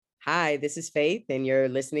Hi, this is Faith, and you're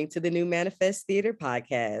listening to the New Manifest Theater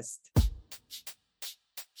podcast.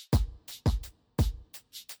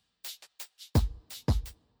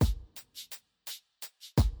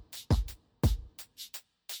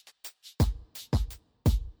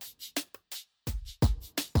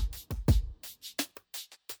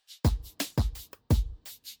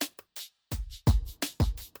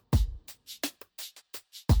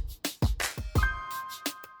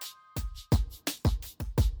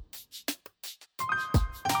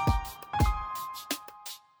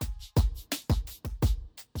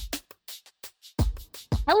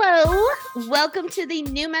 Hello, welcome to the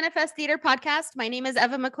New Manifest Theater podcast. My name is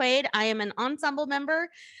Eva McQuaid. I am an ensemble member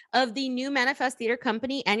of the New Manifest Theater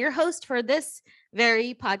Company and your host for this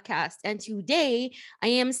very podcast. And today I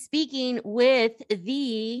am speaking with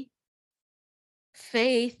the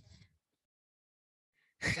Faith.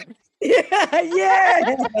 Yeah.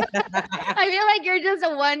 I feel like you're just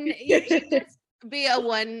a one. You should just be a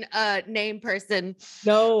one name person.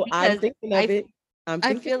 No, I'm because thinking of it.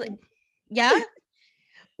 I feel it. Yeah.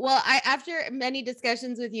 Well, after many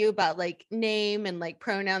discussions with you about like name and like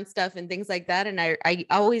pronoun stuff and things like that, and I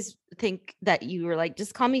always think that you were like,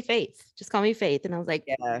 just call me Faith, just call me Faith, and I was like,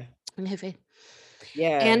 Yeah. okay, Faith,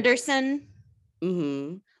 Yeah. Anderson,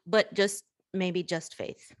 Mm-hmm. but maybe just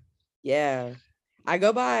Faith. Yeah. I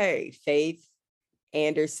go by Faith,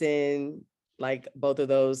 Anderson, like both of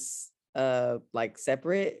those like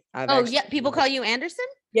separate. Yeah, people call you Anderson?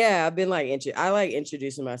 Yeah, I've been like I like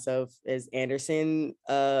introducing myself as Anderson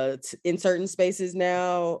in certain spaces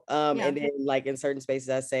now. And then like in certain spaces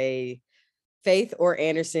I say Faith or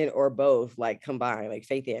Anderson or both, like combined, like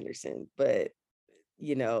Faith Anderson. But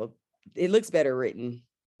you know, it looks better written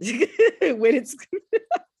when it's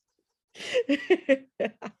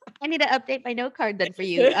I need to update my note card then for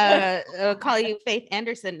you. Call you Faith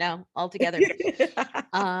Anderson now altogether.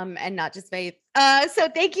 And not just Faith. So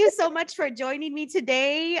thank you so much for joining me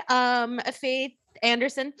today. Faith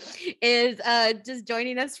Anderson is just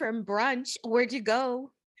joining us from brunch. Where'd you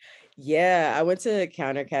go? Yeah, I went to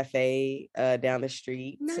Counter Cafe down the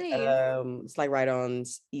street. Nice. It's like right on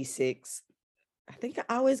E6. I think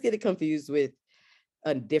I always get it confused with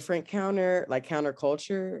a different counter, like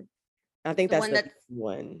Counterculture. I think that's the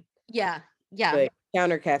one. Yeah. But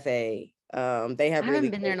Counter Cafe, they have I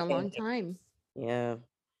haven't been there in a long time. Yeah.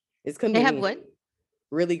 It's convenient. They have what?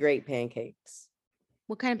 Really great pancakes.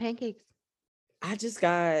 What kind of pancakes? I just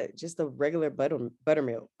got just a regular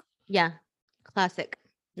buttermilk. Yeah. Classic.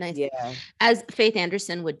 Nice. Yeah. As Faith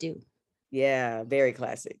Anderson would do. Yeah, very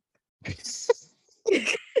classic.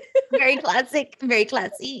 Very classic, very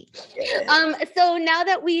classy. So now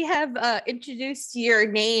that we have introduced your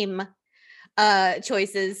name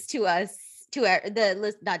choices to us, to the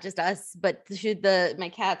list, not just us, but to my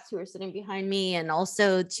cats who are sitting behind me, and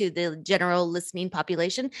also to the general listening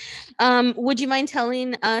population, would you mind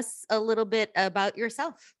telling us a little bit about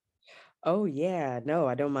yourself? Oh yeah, no,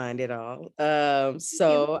 I don't mind at all.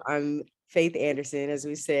 So I'm Faith Anderson, as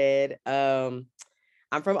we said. I'm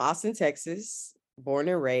from Austin, Texas, born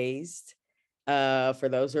and raised. For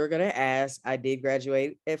those who are gonna ask, I did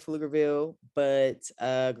graduate at Pflugerville, but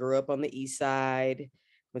grew up on the east side,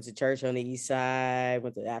 went to church on the east side,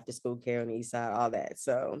 went to after school care on the east side, all that.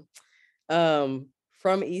 So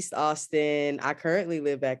from East Austin, I currently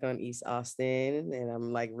live back on East Austin, and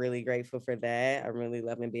I'm like really grateful for that. I'm really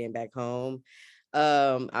loving being back home.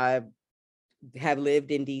 I have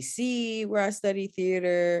lived in DC where I studied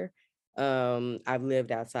theater. I've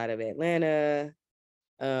lived outside of Atlanta.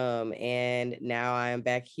 And now I am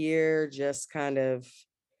back here just kind of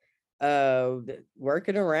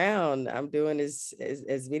working around. I'm doing as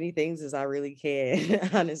many things as I really can,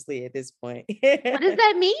 honestly, at this point. What does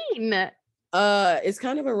that mean? It's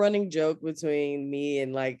kind of a running joke between me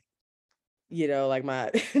and like, like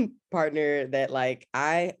my partner that like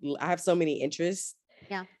I have so many interests.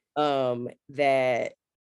 Yeah. That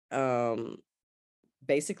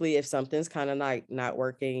basically if something's kind of like not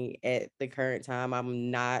working at the current time,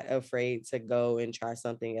 I'm not afraid to go and try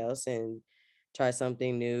something else and try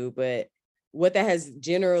something new. But what that has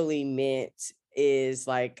generally meant is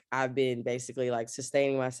like I've been basically like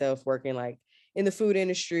sustaining myself working like in the food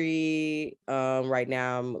industry. Right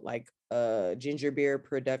now I'm like a ginger beer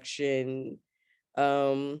production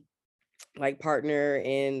like partner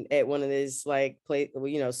in at one of these like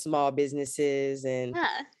small businesses, and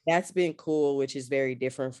that's been cool, which is very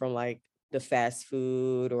different from like the fast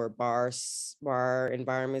food or bar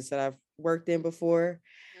environments that I've worked in before.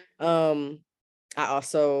 I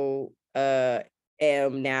also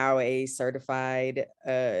am now a certified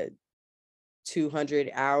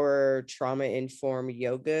 200-hour trauma informed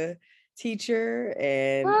yoga teacher,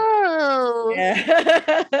 and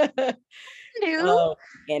Yeah. New.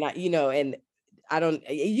 And and I don't,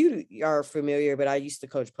 you are familiar, but I used to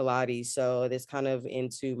coach Pilates. So it's kind of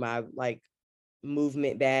into my like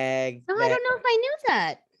movement bag No, I that, don't know if I knew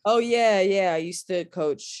that. oh yeah, yeah. I used to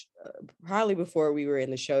coach probably before we were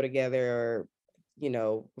in the show together, or,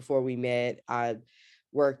 before we met. I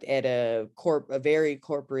worked at a very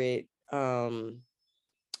corporate,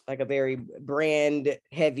 like a very brand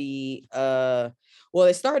heavy, well,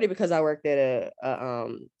 it started because I worked at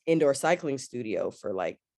a indoor cycling studio for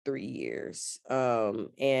like 3 years,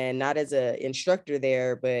 and not as an instructor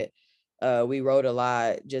there, but we rode a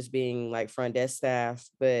lot just being like front desk staff.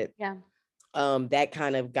 But Yeah. that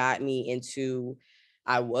kind of got me into,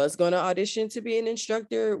 I was going to audition to be an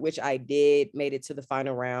instructor, which I did, made it to the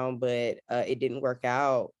final round, but it didn't work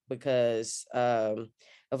out because of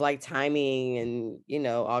like timing and,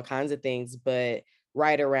 all kinds of things. But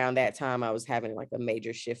right around that time, I was having like a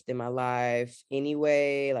major shift in my life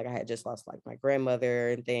anyway. Like I had just lost like my grandmother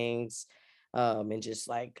and things. And just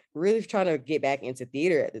like really trying to get back into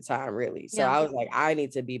theater at the time, really. So Yeah. I was like, I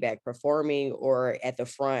need to be back performing or at the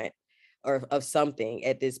front or of something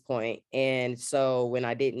at this point. And so when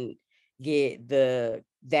I didn't get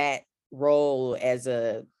that role as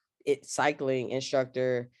a cycling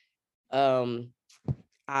instructor, um,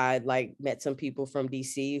 I like met some people from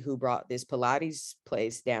DC who brought this Pilates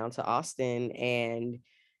place down to Austin, and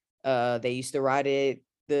they used to ride at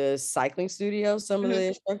the cycling studio, some of Mhm. the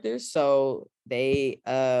instructors. So they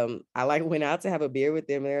I like went out to have a beer with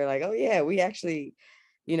them, and they're like, oh yeah, we actually,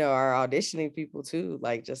 are auditioning people too.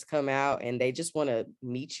 Like just come out, and they just want to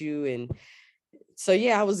meet you. And so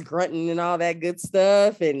yeah, I was grunting and all that good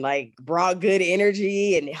stuff, and like brought good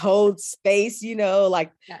energy and hold space,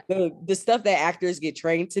 like Yeah. the stuff that actors get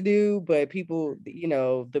trained to do. But people,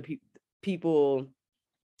 people,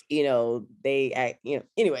 they act,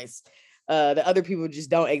 anyways, the other people just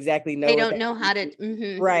don't exactly know They what don't that know how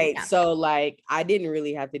to. right. Yeah. So like I didn't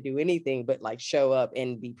really have to do anything but like show up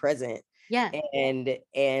and be present. Yeah.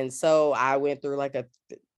 And so I went through like a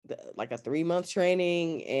 3-month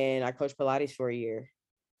training, and I coached Pilates for a year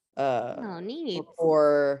Oh, neat.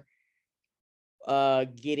 before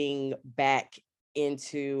getting back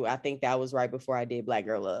into, I think that was right before I did Black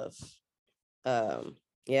Girl Love.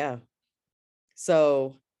 Yeah.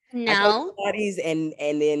 So I coach Now, Pilates, and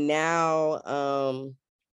then now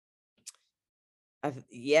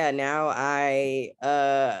now I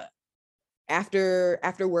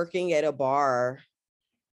after working at a bar,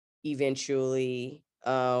 eventually,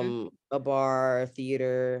 mm, a bar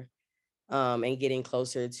theater, and getting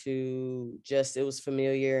closer to, just it was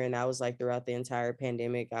familiar. And I was like, throughout the entire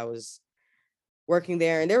pandemic, I was working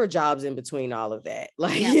there, and there were jobs in between all of that.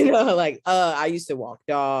 Like, yeah. like I used to walk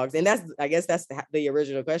dogs, and I guess that's the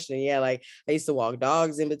original question. Yeah, like I used to walk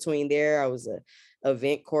dogs in between there. I was a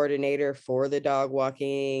event coordinator for the dog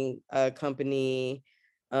walking company.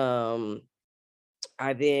 Um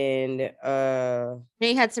I then Now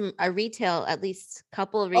you had some a retail, at least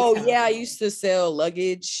couple of oh retail. yeah, I used to sell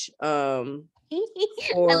luggage I love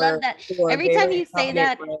for that. a Every time very you say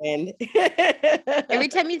prominent that, brand. every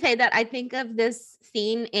time you say that, I think of this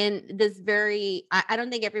scene in this very, I don't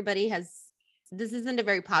think everybody has, this isn't a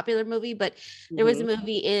very popular movie, but there was a Mhm.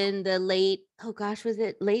 movie in the late, oh gosh, was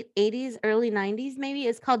it late 80s, early 90s maybe?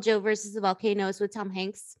 It's called Joe versus the Volcanoes with Tom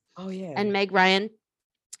Hanks Oh yeah. and Meg Ryan.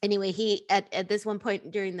 Anyway, he at this one point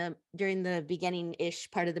during the beginning ish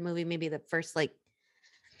part of the movie, maybe the first like,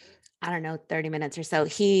 I don't know, 30 minutes or so,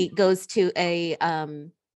 he goes to a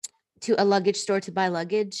luggage store to buy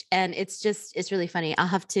luggage, and it's really funny. I'll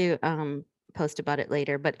have to post about it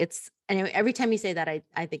later, but it's anyway, every time you say that,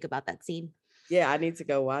 I think about that scene. Yeah, I need to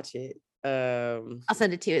go watch it. I'll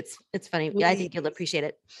send it to you. It's funny. I think you'll Please. appreciate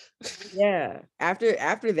it. Yeah.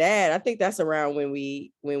 After that, I think that's around when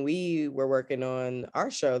we were working on our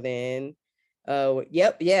show then.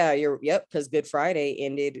 Yep, yeah, yep, because Good Friday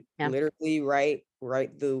ended Yeah. literally right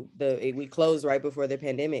we closed right before the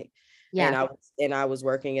pandemic. And Yeah. I was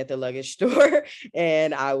working at the luggage store,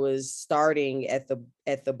 and I was starting at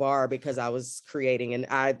the bar because I was creating, and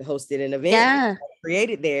I hosted an event Yeah.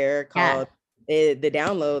 created there Yeah. called the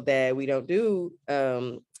download that we don't do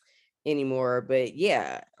anymore. But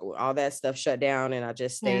yeah, all that stuff shut down, and I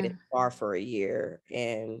just stayed Yeah. at the bar for a year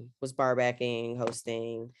and was bar backing,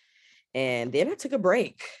 hosting, and then I took a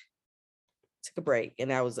break,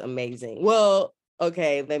 and that was amazing. Well,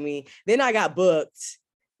 okay, then I got booked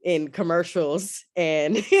in commercials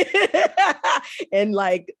and and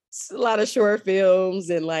like a lot of short films,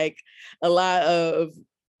 and like a lot of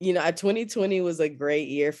 2020 was a great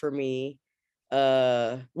year for me.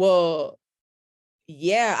 Well,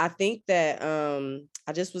 Yeah, I think that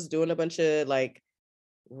I just was doing a bunch of like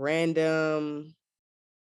random,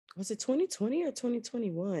 was it 2020 or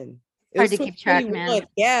 2021? It Hard was to keep track, man. 2021.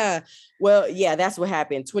 Yeah. Well, yeah, that's what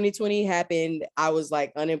happened. 2020 happened. I was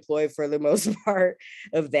like unemployed for the most part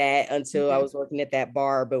of that until I Mhm. was working at that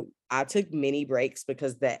bar. But I took many breaks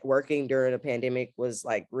because that working during a pandemic was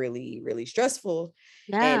like really, really stressful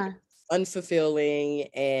and Yeah. unfulfilling.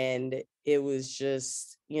 And it was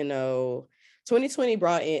just,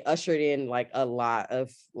 2020 ushered in like a lot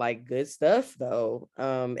of like good stuff though,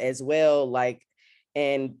 as well. Like,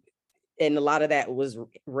 and a lot of that was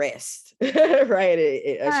rest, right?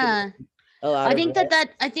 It ushered in Yeah. a lot of rest.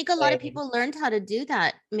 I think a lot of And people learned how to do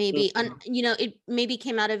that. Maybe, mhm, it maybe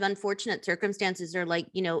came out of unfortunate circumstances, or like,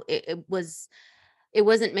 it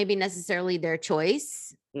wasn't maybe necessarily their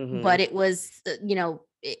choice, but mhm, it was,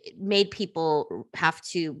 it made people have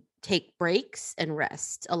to take breaks and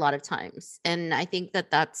rest a lot of times. And I think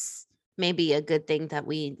that that's maybe a good thing that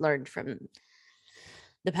we learned from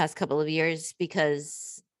the past couple of years,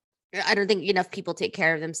 because I don't think enough people take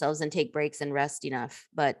care of themselves and take breaks and rest enough.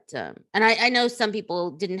 But and I know some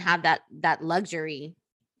people didn't have that luxury,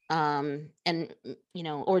 and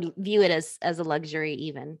or view it as a luxury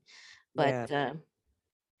even. But yeah,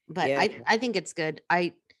 but yeah, I think it's good.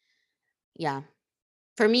 Yeah,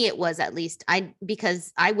 for me it was, at least,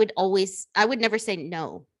 because I would never say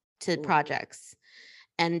no to mm, projects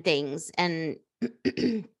and things, and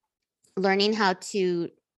learning how to,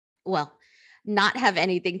 well, not have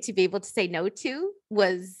anything to be able to say no to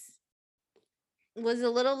was a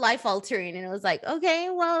little life altering, and it was like, okay,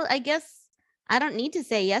 well, I guess I don't need to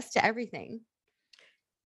say yes to everything.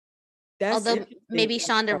 that's Although interesting. maybe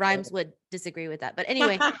Shonda Rhimes would disagree with that. But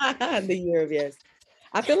anyway, The year of yes.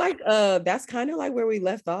 I feel like that's kind of like where we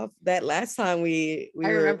left off that last time we I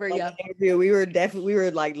were remember, on yeah. the interview. We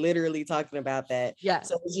were like literally talking about that. Yeah.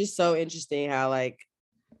 So it's just so interesting how like,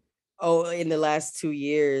 oh, in the last 2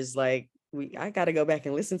 years, like I gotta go back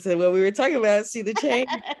and listen to what we were talking about, see the change.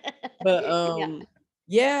 But Yeah.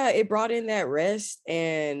 yeah, it brought in that rest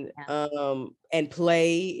Yeah. and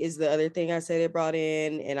play is the other thing I said it brought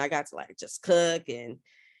in. And I got to like just cook and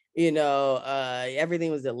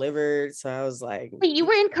everything was delivered. So I was like, Wait, you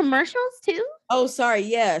were in commercials too? oh, sorry,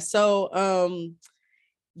 yeah. So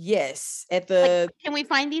yes, at Like, the can we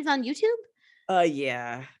find these on YouTube?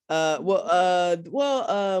 yeah.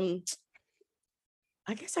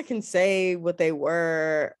 I guess I can say what they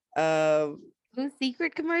were. Blue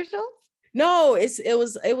Secret commercials? No, it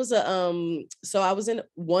was a so I was in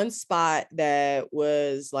one spot that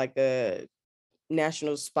was like a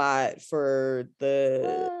national spot for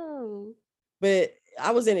the, Oh. but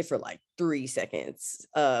I was in it for like 3 seconds.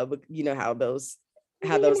 But you know how Wait a those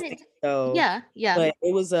minute. things go. Yeah, yeah. But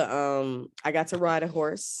it was I got to ride a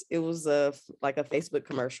horse. It was like a Facebook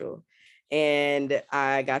commercial. And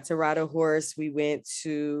I got to ride a horse. We went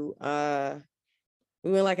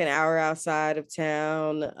like an hour outside of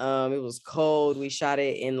town. It was cold. We shot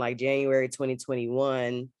it in like January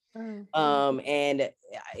 2021. Oh. And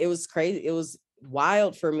it was crazy. It was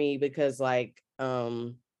wild for me because like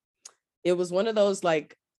it was one of those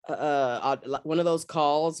like one of those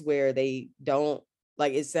calls where they don't,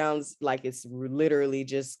 like, it sounds like it's literally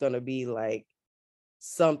just gonna be like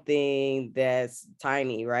something that's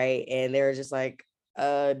tiny, right? And they're just like,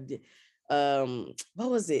 what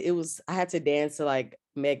was it? It was, I had to dance to like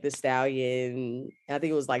Meg the Stallion. I think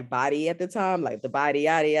it was like Body at the time, like the body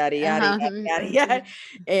yada yada yada Uh-huh. yada yada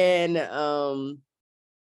yada.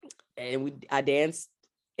 And I danced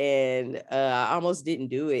and I almost didn't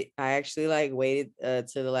do it. I actually like waited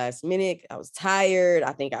to the last minute. I was tired.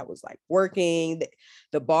 I think I was like working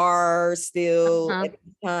the bar still Uh-huh. at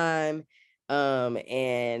the time.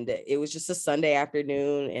 And it was just a Sunday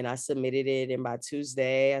afternoon and I submitted it. And by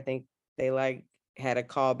Tuesday, I think they like had a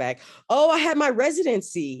call back. Oh, I had my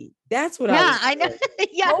residency. That's what I Yeah, was I know. doing.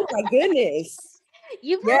 Yeah. Oh my goodness.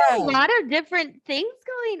 You've had a Yeah. lot of different things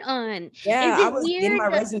going on. Is Yeah. I it was in weird my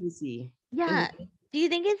that, residency. Mhm. yeah. Do you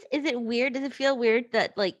think is it weird? Does it feel weird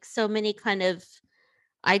that like so many kind of,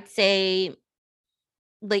 I'd say,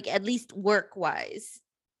 like, at least work wise,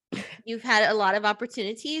 you've had a lot of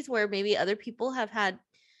opportunities where maybe other people have had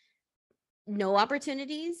no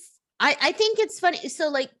opportunities? I think it's funny. So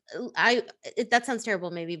like, that sounds terrible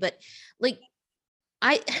maybe, but like,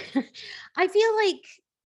 I I feel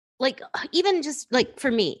even just like for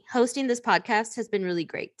me, hosting this podcast has been really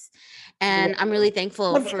great. You're And I'm really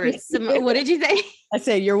thankful for welcome. some, what did you say? I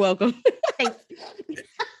said, you're welcome. Thanks.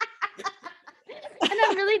 And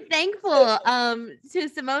I'm really thankful to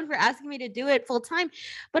Simone for asking me to do it full time.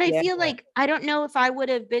 But I Yeah. feel like I don't know if I would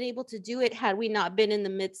have been able to do it had we not been in the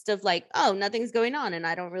midst of like, oh, nothing's going on. And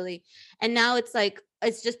I don't really, and now it's like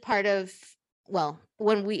it's just part of, well,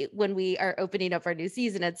 when we are opening up our new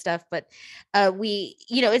season and stuff, but we,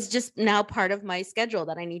 it's just now part of my schedule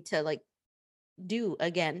that I need to like do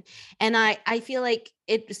again. And I feel like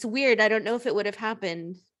it's weird. I don't know if it would have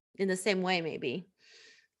happened in the same way, maybe.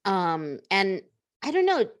 And I don't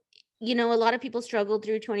know, a lot of people struggled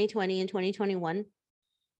through 2020 and 2021.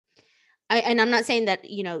 And I'm not saying that,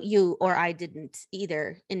 you or I didn't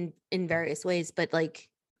either in various ways, but like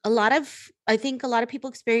I think a lot of people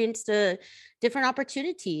experienced different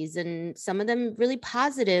opportunities, and some of them really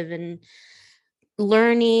positive and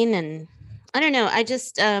learning. And I don't know, I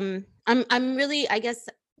just I'm really, I guess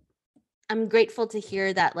I'm grateful to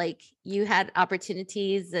hear that like you had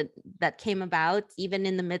opportunities that came about even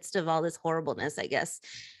in the midst of all this horribleness, I guess,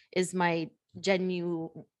 is my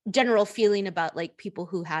general feeling about like people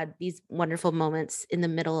who had these wonderful moments in the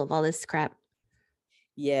middle of all this crap.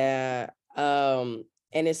 Yeah.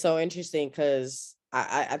 And it's so interesting because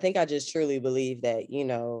I think I just truly believe that,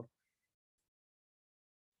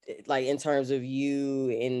 like in terms of you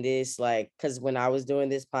in this, like, because when I was doing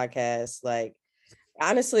this podcast, like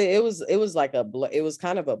honestly, it was like a blur, it was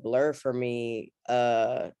kind of a blur for me.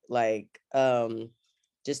 Like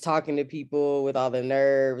just talking to people with all the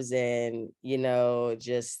nerves and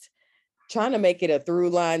just trying to make it a through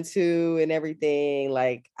line too and everything.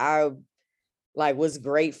 Like I like was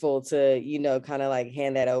grateful to, kind of like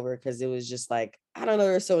hand that over because it was just like, I don't know,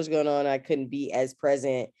 there's so much going on. I couldn't be as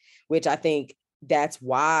present, which I think that's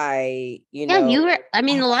why, Yeah, you were, I I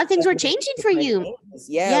mean, had a lot of things such were a big changing with for my you. things.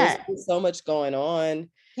 Yeah, Yeah. it was so much going on.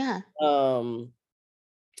 Yeah.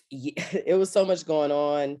 It was so much going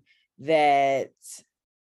on that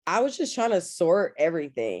I was just trying to sort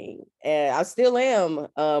everything, and I still am.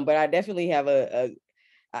 But I definitely have I,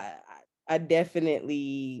 I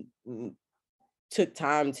definitely took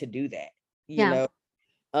time to do that, you Yeah.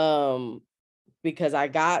 know, um, because I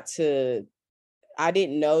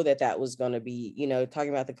didn't know that was going to be, talking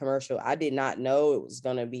about the commercial. I did not know it was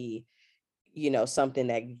going to be, something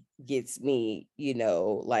that gets me,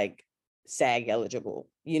 like SAG eligible.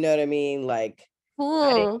 You know what I mean? Like,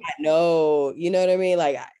 I did Cool. not know, you know what I mean?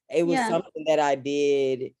 Like, it was Yeah. something that I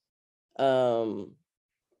did, um,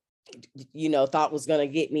 thought was going to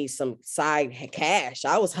get me some side cash.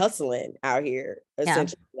 I was hustling out here, Yeah.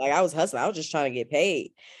 essentially. Like, I was hustling. I was just trying to get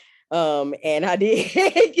paid. And I did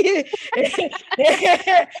get,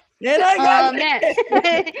 and I got Oh man. and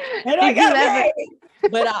I Did you got ever? paid.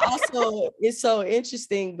 But I also, it's so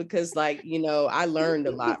interesting because, like, I learned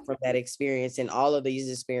a lot from that experience and all of these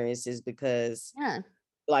experiences because, Yeah.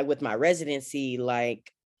 like, with my residency,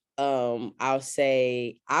 like, I'll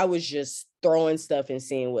say I was just throwing stuff and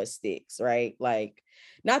seeing what sticks, right? Like,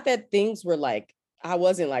 not that things were like, I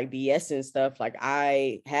wasn't like BSing stuff. Like,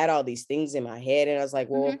 I had all these things in my head, and I was like,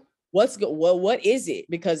 Mm-hmm. well, what is it?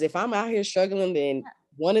 Because if I'm out here struggling, then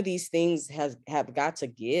one of these things have got to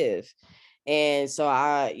give. And so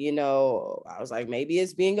I was like, maybe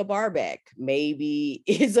it's being a bar back, maybe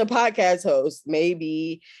it's a podcast host,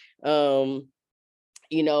 maybe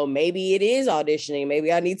maybe it is auditioning,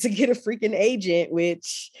 maybe I need to get a freaking agent,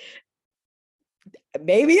 which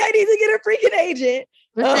maybe I need to get a freaking agent.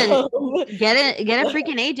 Listen, Um, get a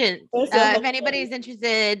freaking agent. If so, anybody's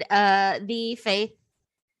interested, the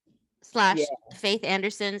yeah, Faith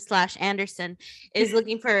Anderson is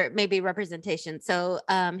looking for maybe representation. So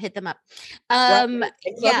hit them up. right. And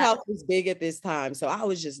Yeah. Clubhouse was big at this time. So I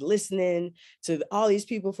was just listening to all these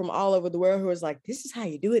people from all over the world who was like, this is how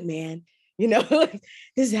you do it, man. Like,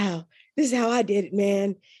 this is how I did it,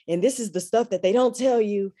 man. And this is the stuff that they don't tell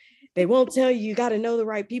you. They won't tell you. You got to know the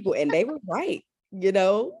right people. And they were right,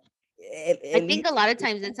 I And think a lot of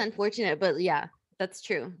times it's unfortunate, but yeah, that's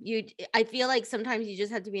true. I feel like sometimes you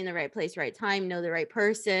just have to be in the right place, right time, know the right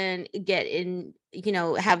person, get in,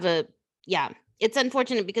 yeah. It's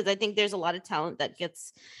unfortunate because I think there's a lot of talent that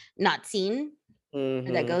gets not seen or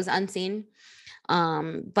that goes unseen.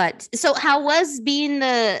 But so how was being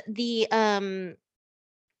the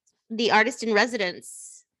artist in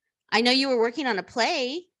residence? I know you were working on a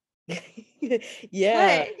play.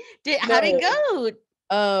 Yeah. How'd it go?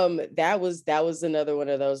 That was another one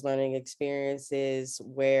of those learning experiences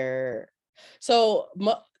where, so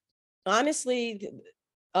honestly,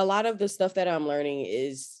 a lot of the stuff that I'm learning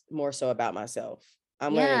is more so about myself.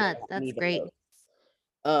 I'm learning Yeah, about me that's the great. most.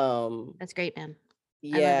 Um, That's great, man. I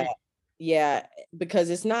love yeah, it. yeah, because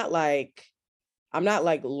it's not like I'm not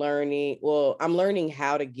like learning. Well, I'm learning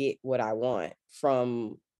how to get what I want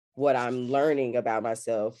from what I'm learning about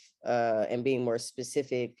myself, and being more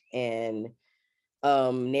specific and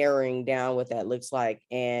narrowing down what that looks like.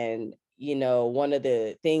 And one of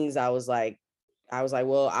the things I was like,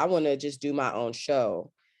 well, I want to just do my own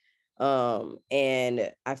show.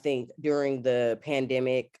 And I think during the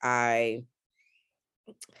pandemic, I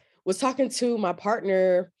was talking to my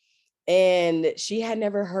partner, and she had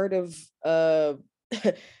never heard of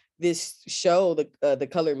this show, the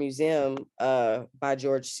Color Museum, by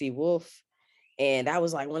George C. Wolfe. And that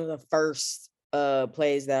was like one of the first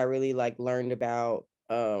plays that I really like learned about,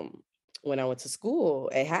 when I went to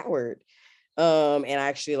school at Howard. And I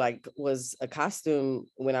actually like was a costume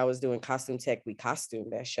when I was doing costume tech. We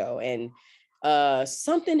costumed that show, and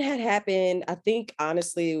something had happened. I think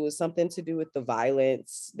honestly it was something to do with the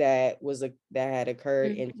violence that had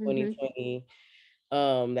occurred in Mm-hmm. 2020,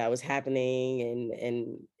 that was happening.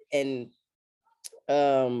 And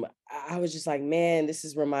I was just like, man, this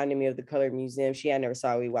is reminding me of the Colored Museum. She had never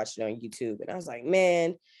saw it. We watched it on YouTube, and I was like,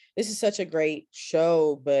 man, this is such a great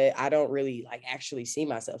show, but I don't really like actually see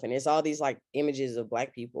myself. And it's all these like images of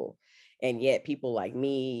Black people, and yet people like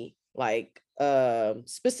me, like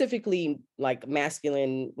specifically like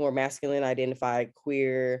more masculine identified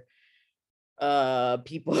queer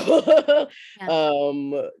people, Yeah.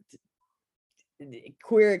 um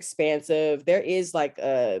queer expansive. There is like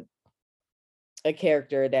a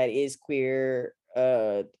character that is queer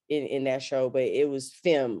in that show, but it was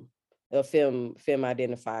femme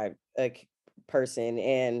identified person.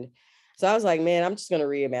 And so I was like, man, I'm just gonna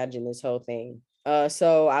reimagine this whole thing.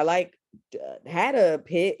 So I like had a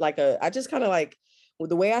pit like a I just kind of like, with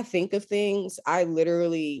the way I think of things, I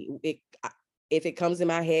literally if it comes in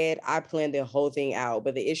my head, I plan the whole thing out.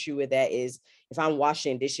 But the issue with that is if I'm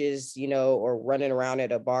washing dishes, or running around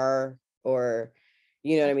at a bar, or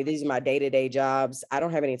what I mean? These are my day-to-day jobs. I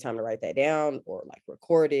don't have any time to write that down or like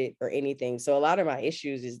record it or anything. So a lot of my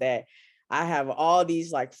issues is that I have all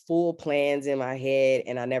these like full plans in my head,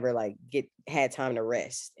 and I never like had time to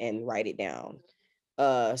rest and write it down.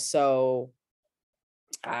 So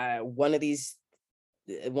I one of these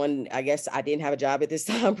one I guess I didn't have a job at this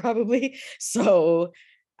time probably. So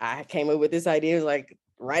I came up with this idea, like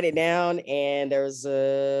write it down. And there was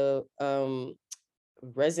a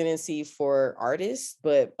residency for artists,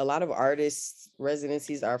 but a lot of artists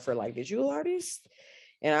residencies are for like visual artists.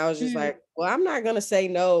 And I was just Mm, like, well, I'm not gonna say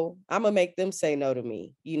no. I'm gonna make them say no to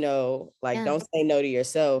me. Like yeah. don't say no to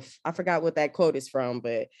yourself. I forgot what that quote is from,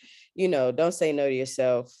 but don't say no to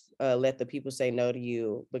yourself. Let the people say no to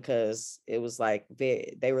you, because it was like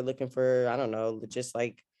they were looking for, I don't know, just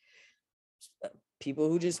like people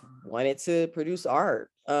who just wanted to produce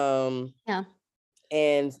art. Yeah.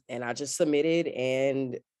 And I just submitted,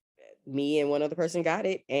 and me and one other person got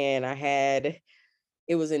it. And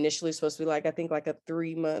it was initially supposed to be like, I think like a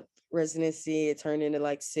 3-month residency. It turned into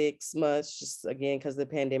like 6 months, just again because the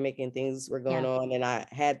pandemic and things were going Yeah. on, and I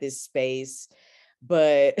had this space.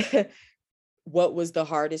 But what was the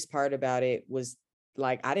hardest part about it was,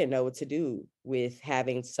 like, I didn't know what to do with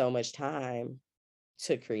having so much time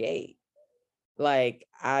to create. Like,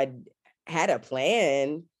 I had a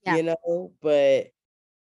plan, Yeah. but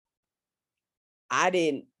I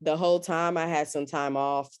didn't the whole time I had some time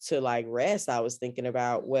off to like rest. I was thinking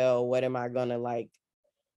about, well, what am I gonna like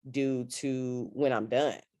do to when I'm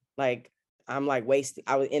done? Like, I'm like wasting.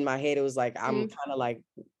 I was in my head, it was like I'm Mm, kind of like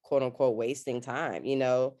quote unquote wasting time.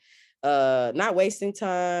 Not wasting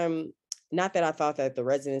time. Not that I thought that the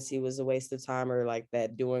residency was a waste of time, or like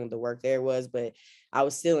that doing the work there was, but I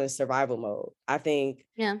was still in survival mode.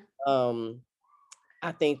 yeah. Um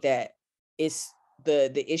I think that it's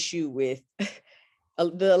the issue with a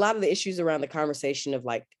lot of the issues around the conversation of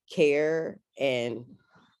like care and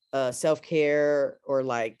self-care, or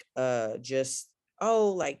like just,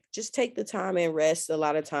 oh, like just take the time and rest. A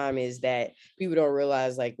lot of time is that people don't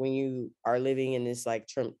realize, like, when you are living in this like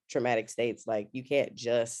traumatic states, like you can't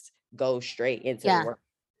just go straight into the Yeah. work.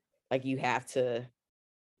 Like you have to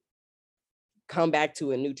come back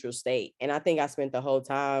to a neutral state. And I think I spent the whole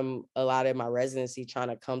time, a lot of my residency, trying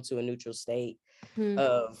to come to a neutral state Mm,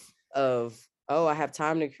 of oh, I have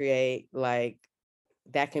time to create, like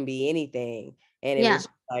that can be anything. And it yeah. was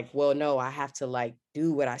like, well, no, I have to like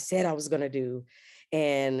do what I said I was gonna do.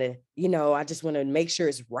 And I just want to make sure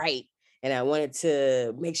it's right. And I wanted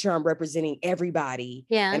to make sure I'm representing everybody.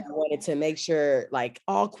 And Yeah. I wanted to make sure like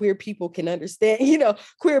all queer people can understand,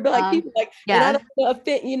 queer Black Um, people, like, and I yeah. don't want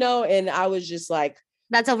to offend, and I was just like,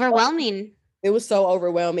 That's oh, overwhelming. it was so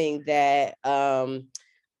overwhelming that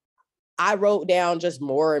I wrote down just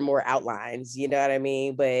more and more outlines, you know what I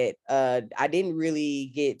mean? But I didn't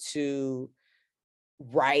really get to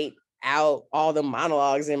write out all the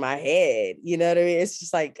monologues in my head. You know what I mean? It's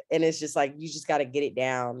just like, and it's just like, you just got to get it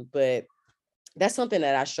down. But that's something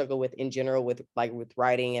that I struggle with in general with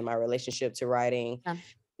writing and my relationship to writing,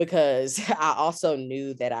 because I also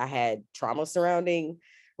knew that I had trauma surrounding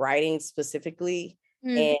writing specifically.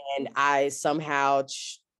 And I somehow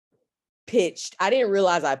I didn't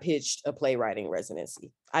realize I pitched a playwriting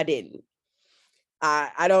residency. I didn't.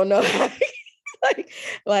 I don't know.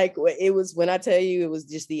 like it was, when I tell you, it was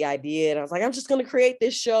just the idea. And I was like, I'm just going to create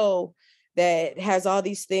this show that has all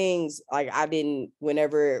these things. Like I didn't,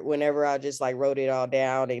 whenever I just like wrote it all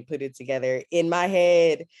down and put it together in my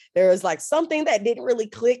head, there was like something that didn't really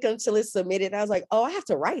click until it's submitted. I was like, oh, I have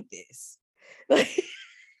to write this. But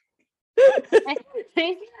I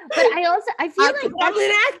feel like I'm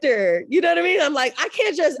an actor. You know what I mean? I'm like, I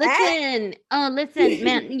can't just listen. Act. Oh, listen,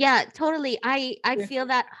 man. Yeah, totally. I feel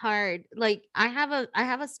that hard. Like I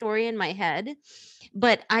have a story in my head,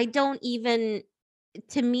 but I don't even.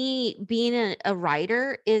 To me, being a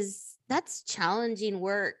writer that's challenging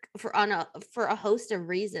work for a host of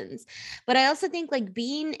reasons. But I also think like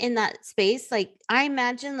being in that space, like I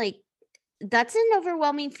imagine like that's an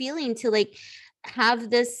overwhelming feeling to like have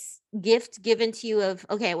this gift given to you of,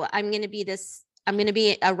 okay, well, I'm going to be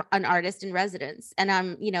an artist in residence, and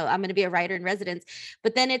I'm going to be a writer in residence.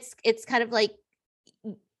 But then it's kind of like,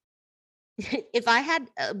 if I had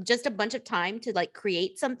just a bunch of time to like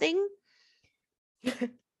create something,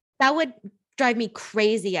 that would drive me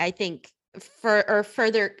crazy, I think, or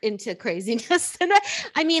further into craziness. And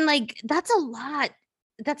I mean, like, that's a lot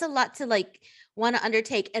to like want to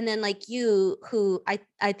undertake. And then like you, who I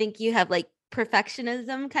think you have like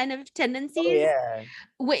perfectionism kind of tendencies. Yeah.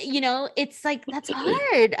 It's like, that's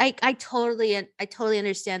hard. I totally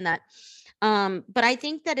understand that. But I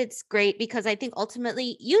think that it's great because I think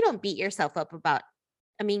ultimately you don't beat yourself up about,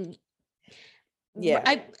 I mean,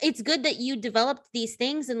 yeah, it's good that you developed these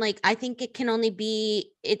things, and like I think it can only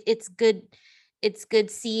be it's good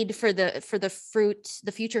seed for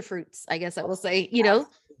the future fruits, I guess I will say.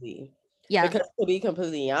 Absolutely. Yeah, because to be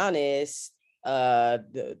completely honest,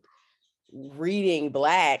 the reading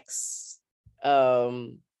Blacks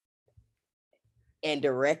and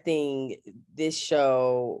directing this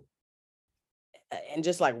show, and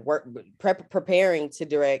just like preparing to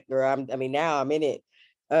direct, or I mean now I'm in it,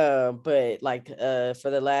 but like for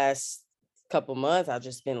the last couple months I've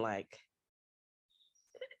just been like,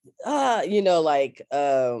 like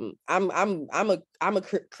I'm a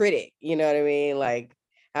critic, you know what I mean? Like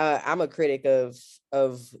I'm a critic of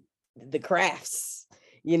the crafts,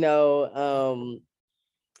 and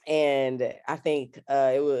I think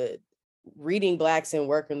it would reading Blacks and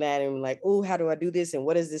working that and like, oh, how do I do this, and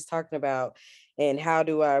what is this talking about, and how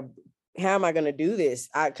am I going to do this?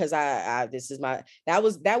 Because this is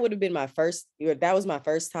that would have been my first, that was my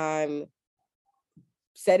first time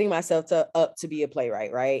setting myself up to be a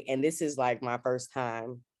playwright, right? And this is like my first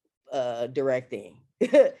time directing.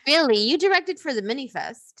 Really? You directed for the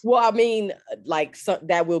Minifest? Well, I mean, like, so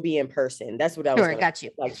that will be in person. That's what I was got you.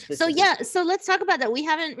 Like, so yeah, so let's talk about that. We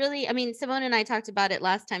haven't really, I mean, Simone and I talked about it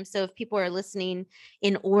last time. So if people are listening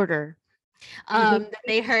in order,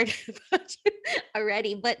 they heard about you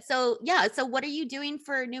already. But so yeah, so what are you doing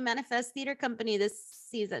for New Manifest Theater Company this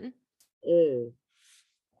season?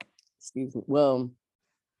 Excuse me. Well,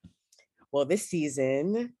 this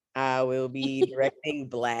season I will be directing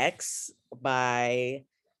Blacks by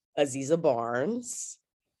Aziza Barnes,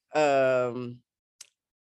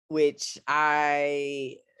 which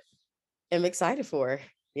I am excited for.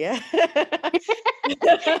 Yeah.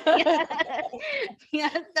 Yeah.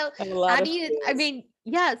 So how do you, I mean,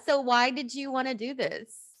 yeah. So why did you want to do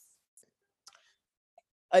this?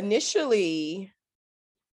 Initially,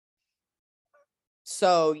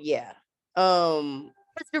 so yeah. Because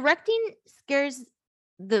directing scares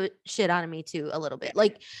the shit out of me too a little bit.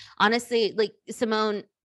 Like honestly, like Simone,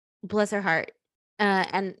 bless her heart,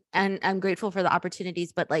 and I'm grateful for the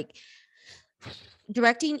opportunities, but like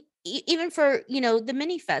directing even for the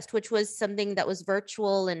Minifest, which was something that was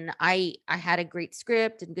virtual, and I had a great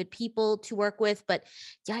script and good people to work with, but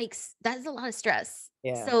yikes, that's a lot of stress.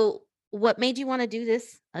 Yeah. So what made you want to do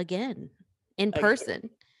this again in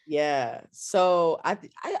person? Yeah. So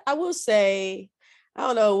I will say, I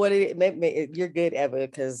don't know what you're good, Eva,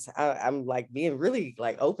 because I'm like being really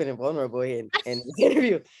like open and vulnerable in this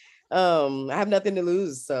interview. I have nothing to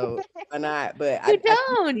lose, so why not? But you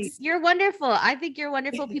don't. You're wonderful. I think you're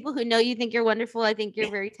wonderful. People who know you think you're wonderful. I think you're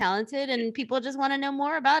very talented, and people just want to know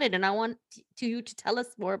more about it. And I want you to tell us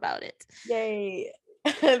more about it. Yay!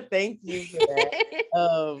 Thank you for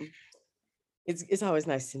that. It's always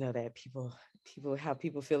nice to know that people how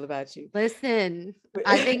people feel about you. Listen,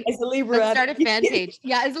 I think As a Libra, let's start a fan page.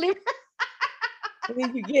 Yeah, as a Libra. I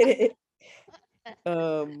think you get it.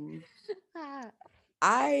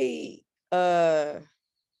 I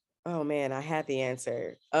oh man, I had the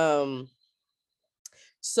answer.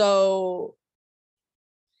 So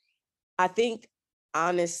I think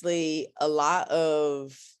honestly, a lot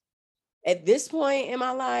of at this point in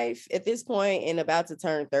my life, at this point and about to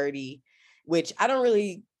turn 30, which I don't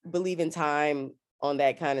really believe in time on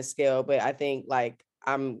that kind of scale, but I think like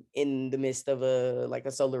I'm in the midst of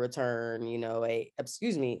a solar return,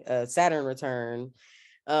 a Saturn return,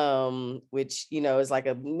 which is like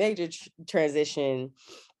a major transition,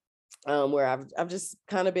 where I've just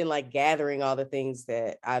kind of been like gathering all the things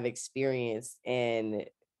that I've experienced and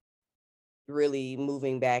really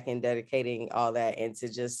moving back and dedicating all that into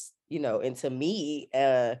just into me,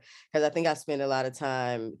 because I think I spend a lot of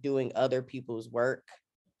time doing other people's work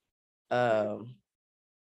um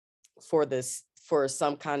for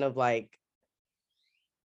some kind of like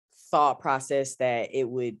thought process that it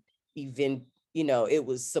would even it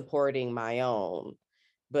was supporting my own,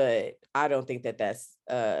 but I don't think that that's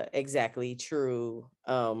exactly true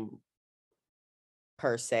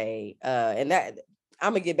per se, and that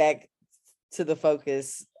I'm gonna get back to the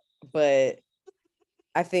focus, but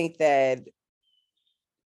I think that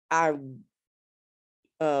I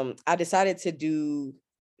I decided to do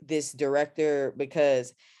this director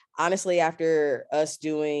because honestly, after us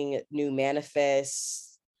doing New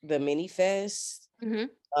Manifest, the mini fest,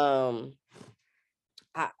 um,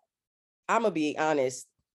 I I'm gonna be honest,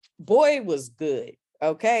 boy was good.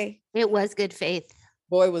 Okay, It was good faith.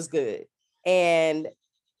 boy was good, and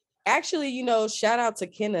actually, shout out to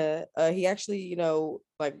Kenna. He actually,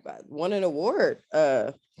 like won an award.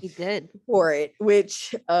 He did. For it,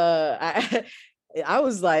 which I I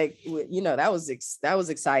was like, that was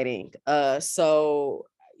exciting. So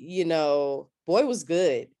boy was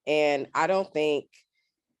good, and I don't think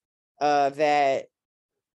that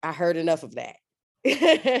I heard enough of that.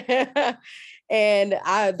 And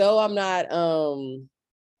though I'm not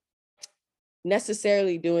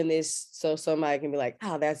necessarily doing this so somebody can be like,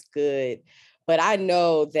 oh, that's good, but I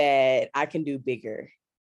know that I can do bigger,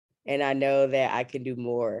 and I know that I can do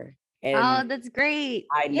more. Oh, And that's great.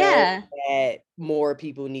 I know Yeah. that more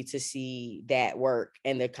people need to see that work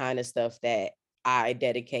and the kind of stuff that I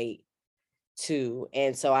dedicate to.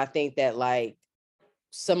 And so I think that like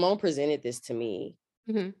Simone presented this to me,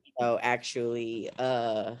 actually,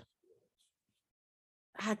 I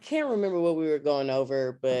can't remember what we were going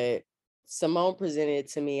over, but Simone presented it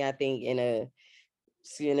to me, I think in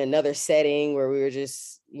another setting where we were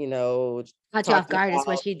just, Caught you off talking guard is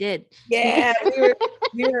what about, she did. yeah,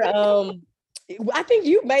 we were I think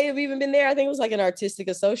you may have even been there. I think it was like an artistic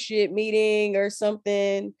associate meeting or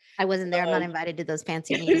something. I wasn't there. I'm not invited to those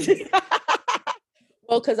fancy meetings.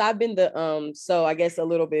 Well, because I've been so I guess a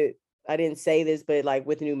little bit, I didn't say this, but like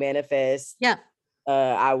with New Manifest, Yeah.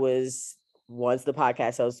 I was once the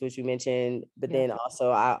podcast host, which you mentioned, but then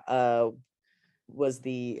also I was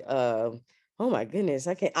the oh my goodness,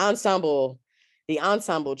 I can't the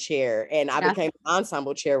ensemble chair, and I became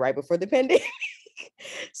ensemble chair right before the pandemic.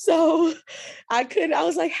 So I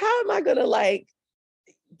was like, how am I gonna like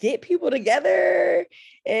get people together?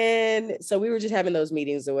 And so we were just having those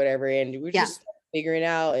meetings or whatever, and we were just figuring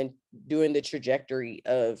out and doing the trajectory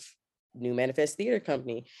of New Manifest Theater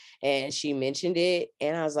Company. And she mentioned it,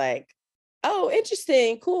 and I was like, oh,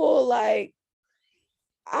 interesting, cool. Like,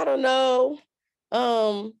 I don't know.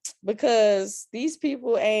 Because these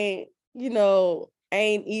people ain't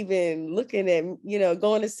even looking at,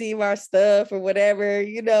 going to see my stuff or whatever,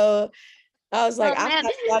 I was like, I'm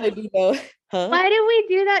not trying to do no, huh? Why do we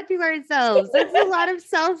do that to ourselves? That's a lot of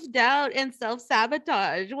self-doubt and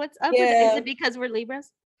self-sabotage. What's up with it? Is it because we're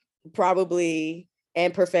Libras? Probably.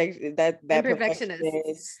 And perfectionist. The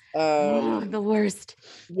worst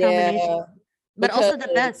combination. But also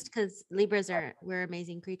the best, because Libras we're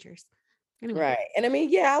amazing creatures. Anyway. Right. And I mean,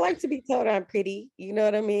 yeah, I like to be told I'm pretty. You know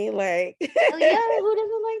what I mean? Like, oh yeah, who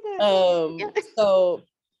doesn't like that? So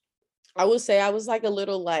I would say I was like a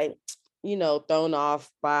little like, thrown off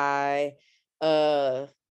by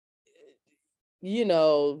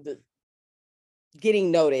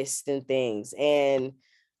getting noticed and things. And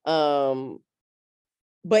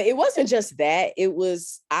but it wasn't just that. It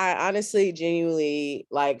was, I honestly genuinely,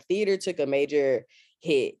 like, theater took a major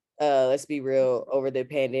hit, let's be real, over the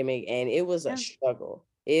pandemic, and it was a struggle.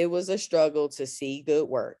 It was a struggle to see good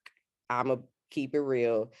work. I'ma keep it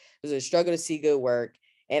real. It was a struggle to see good work.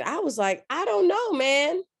 And I was like, I don't know,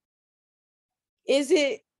 man. Is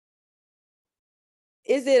it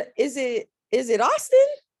Austin?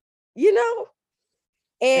 you know,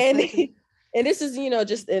 and Especially. and this is,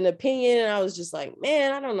 just an opinion. And I was just like,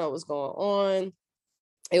 man, I don't know what's going on.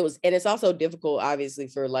 And it's also difficult, obviously,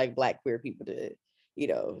 for like Black queer people to,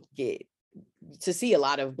 get to see a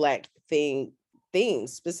lot of Black things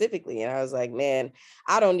specifically. And I was like, man,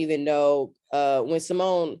 I don't even know.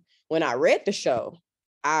 When I read the show,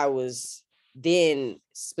 I was then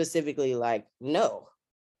specifically like, no,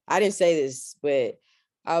 I didn't say this, but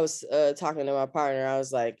I was talking to my partner. I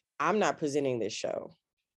was like, I'm not presenting this show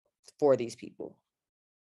for these people,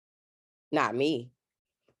 not me,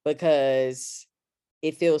 because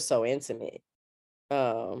it feels so intimate.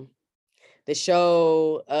 Um, the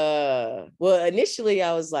show, well, initially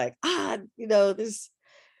I was like, this,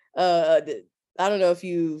 I don't know if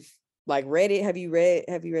you've like read it. Have you read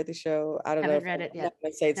the show? I don't know if Haven't read it I'm not yet.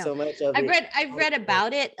 gonna say No. so much of I've it. read I've read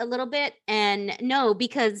about it a little bit, and no,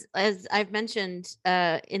 because as I've mentioned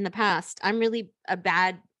in the past, I'm really a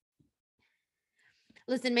bad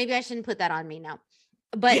listen, maybe I shouldn't put that on me now.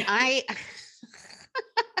 But I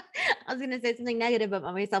I was gonna say something negative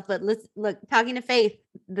about myself, but listen, look, talking to Faith,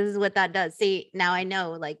 this is what that does. See, now I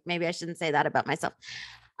know, like maybe I shouldn't say that about myself.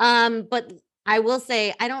 But I will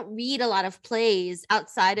say I don't read a lot of plays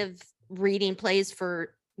outside of reading plays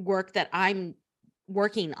for work that I'm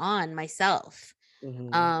working on myself.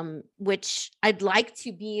 Mhm. Which I'd like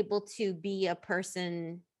to be able to be a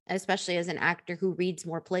person, especially as an actor who reads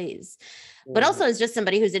more plays, but Mhm. also as just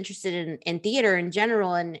somebody who's interested in theater in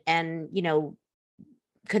general and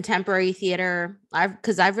contemporary theater.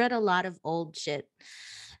 I've read a lot of old shit.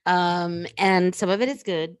 And some of it is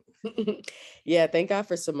good. Yeah, thank God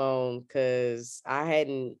for Simone, because I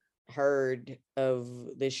hadn't heard of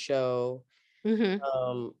this show.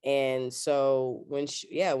 Hmm. And so when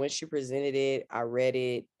she presented it, I read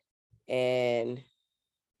it, and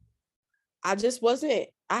I just wasn't,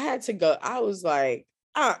 I had to go. I was like,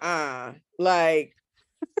 like,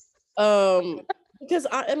 um, because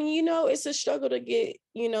I mean, it's a struggle to get,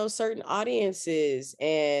 certain audiences.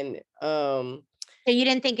 And So you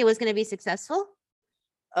didn't think it was going to be successful?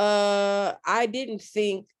 I didn't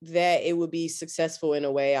think that it would be successful in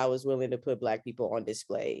a way I was willing to put Black people on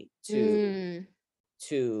display Mm.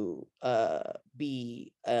 to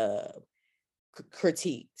be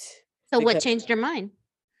critiqued. So what Because changed your mind?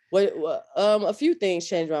 a few things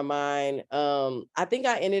changed my mind. I think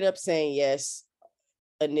I ended up saying yes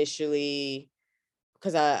initially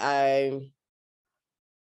because I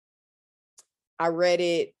read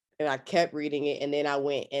it and I kept reading it, and then I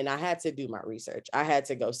went and I had to do my research. I had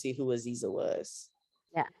to go see who Aziza was.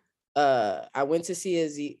 Yeah. I went to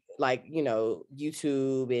see like,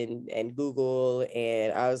 YouTube and Google,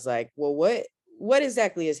 and I was like, well, what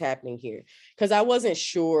exactly is happening here? Because I wasn't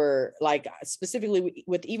sure, like specifically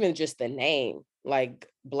with even just the name, like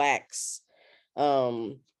Blacks.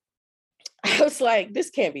 um I was like, this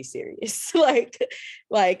can't be serious. Like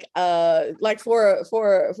for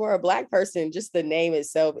a Black person, just the name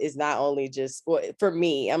itself is not only just, well, for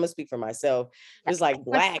me, I'm gonna speak for myself. Yeah. It's like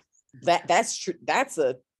Black, that's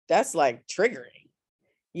like triggering,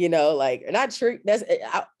 like not that's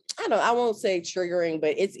I don't know, I won't say triggering,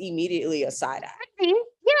 but it's immediately a side eye. Could be.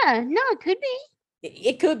 Yeah, no, it could be.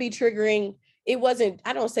 It could be triggering. It wasn't,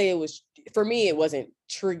 I don't say it was, for me, it wasn't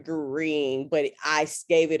triggering, but I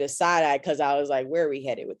gave it a side eye because I was like, where are we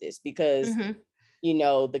headed with this? Because, Hmm.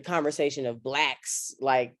 the conversation of Blacks,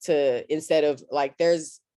 like instead of like,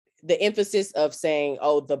 there's the emphasis of saying,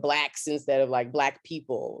 oh, the Blacks instead of like Black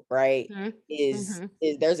people, right? Hmm. Is Hmm.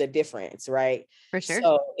 there's a difference, right? For sure.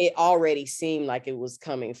 So it already seemed like it was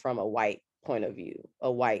coming from a white point of view,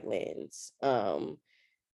 a white lens.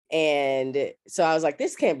 And so I was like,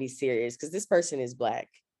 this can't be serious because this person is Black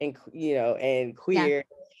and, and Yeah. queer.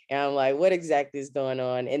 And I'm like, what exactly is going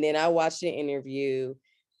on? And then I watched an interview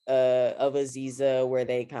of Aziza where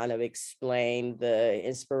they kind of explained the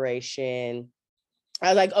inspiration. I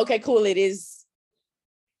was like, okay, cool. It is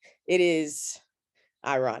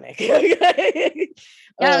ironic.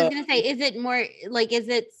 Yeah, I was uh, gonna say, is it more like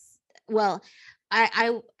well,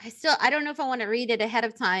 I still I don't know if I want to read it ahead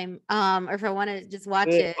of time, or if I want to just watch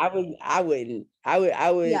but it. I would.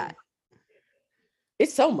 Yeah.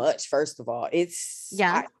 It's so much. First of all,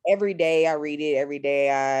 Yeah. every day I read it. Every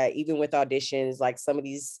day, even with auditions, like some of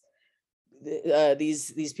these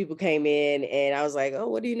people came in, and I was like, oh,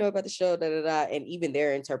 what do you know about the show? Da da da. And even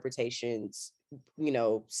their interpretations,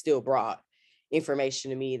 still brought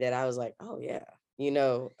information to me that I was like, oh yeah,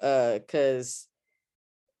 because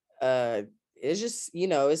it's just,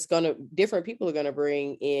 it's gonna different people are gonna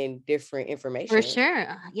bring in different For information. sure.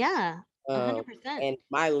 Yeah. Um, 100%. and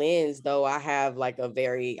my lens, though I have like a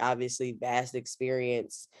very obviously vast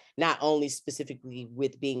experience, not only specifically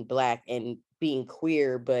with being Black and being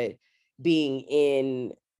queer, but being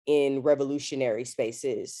in revolutionary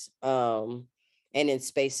spaces, and in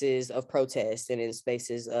spaces of protest and in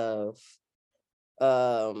spaces of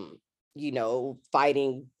um,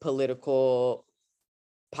 fighting political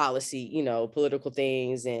policy, political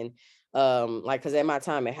things. And like, because at my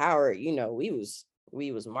time at Howard, we was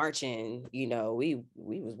marching, we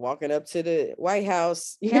was walking up to the White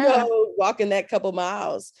House, Yeah. walking that couple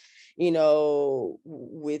miles,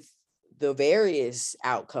 with the various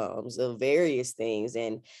outcomes of various things.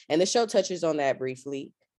 And the show touches on that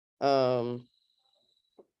briefly. um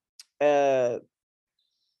uh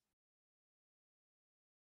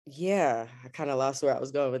yeah, I kind of lost where I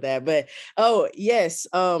was going with that, but oh yes,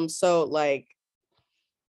 so like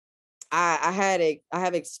I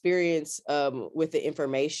have experience with the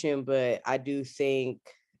information, but I do think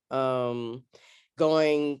um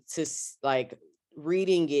going to like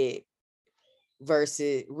reading it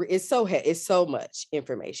versus it's so much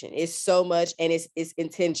information. It's so much, and it's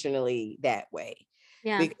intentionally that way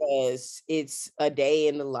Yeah. because it's a day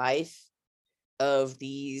in the life of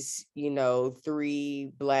these,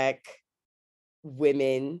 three Black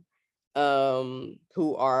women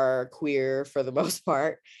who are queer for the most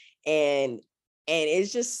part. And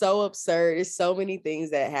it's just so absurd. There's so many things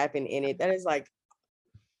that happen in it that is like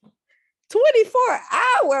 24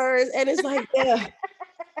 hours, and it's like,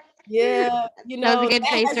 yeah, That was a good that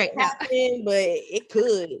face hasn't right now. happened, but it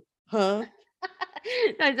could, huh?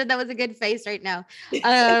 No, I said that was a good face right now.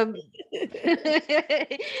 Yeah.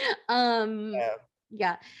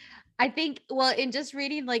 Yeah. I think, well, in just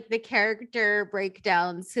reading like the character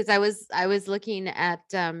breakdowns, because I was looking at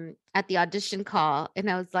the audition call, and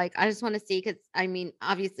I was like, I just want to see, because I mean,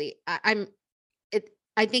 obviously, I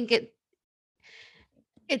think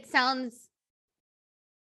it sounds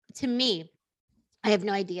to me, I have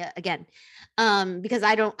no idea again, because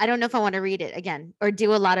I don't know if I want to read it again or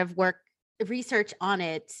do a lot of research on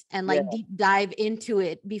it and Yeah. like deep dive into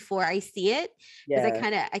it before I see it, because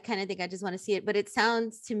Yeah. I kind of think I just want to see it. But it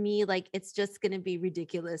sounds to me like it's just going to be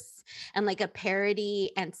ridiculous and like a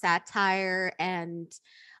parody and satire, and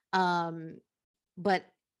but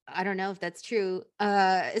I don't know if that's true.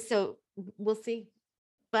 So we'll see.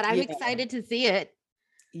 But I'm Yeah. excited to see it.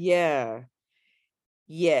 Yeah.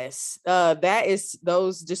 Yes.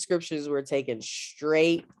 Those descriptions were taken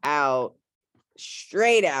straight out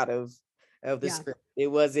of the Yeah. script. It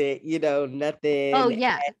wasn't, nothing. Oh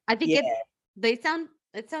yeah. I think Yeah.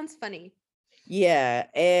 it sounds funny. Yeah.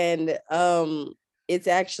 And it's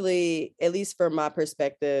actually, at least from my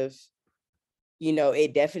perspective,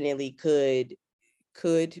 it definitely could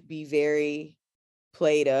be very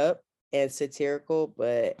played up and satirical,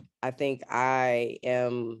 but I think I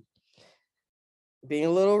am being a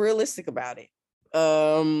little realistic about it.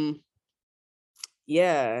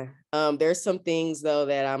 Yeah. There's some things though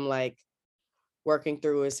that I'm like working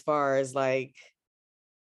through as far as like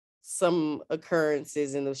some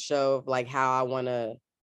occurrences in the show of like how I want to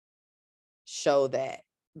show that,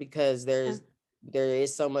 because Yeah. there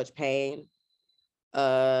is so much pain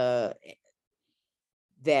uh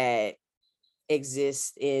that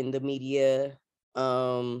exists in the media,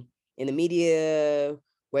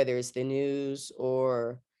 whether it's the news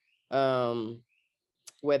or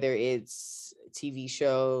whether it's TV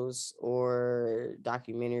shows or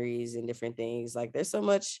documentaries and different things. Like there's so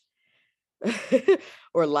much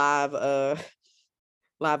or live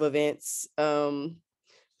events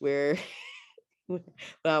where well,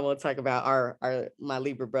 I won't talk about my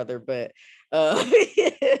Libra brother, but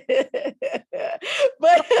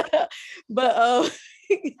but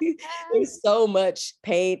there's so much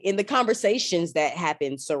pain in the conversations that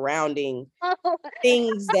happen surrounding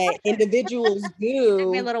things that individuals Took me a do.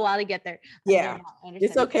 little while to get there. Yeah, I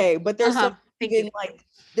it's understand. okay, but there's so Thank even you. like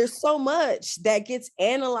there's so much that gets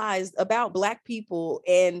analyzed about Black people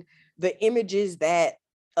and the images that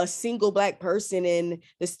a single Black person and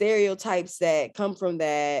the stereotypes that come from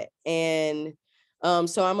that. And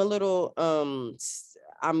so I'm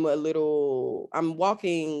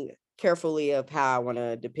walking carefully of how I want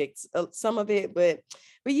to depict some of it, but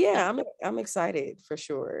yeah, I'm excited for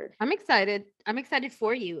sure. I'm excited. I'm excited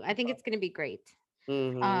for you. I think it's going to be great.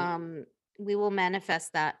 Mhm. We will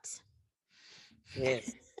manifest that.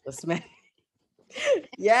 Yes, let's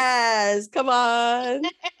yes, come on.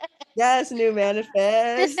 Yes, new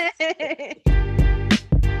manifest.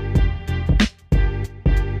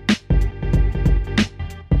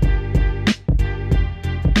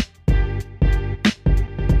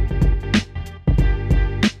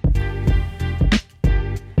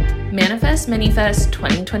 Manifest Manifest Minifest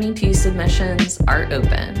 2022 submissions are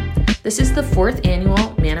open. This is the 4th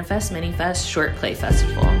annual Manifest Minifest Short Play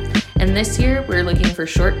Festival, and this year we're looking for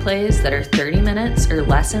short plays that are 30 minutes or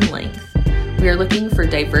less in length. We are looking for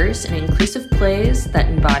diverse and inclusive plays that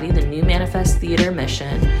embody the new Manifest Theater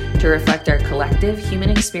mission to reflect our collective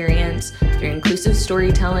human experience through inclusive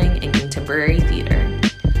storytelling and contemporary theater.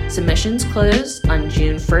 Submissions close on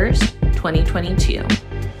June 1st, 2022.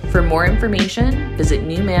 For more information, visit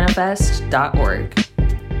newmanifest.org.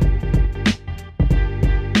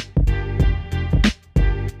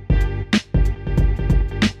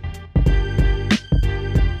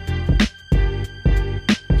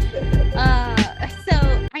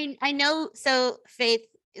 I know, so Faith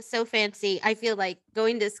is so fancy. I feel like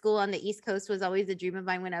going to school on the East Coast was always a dream of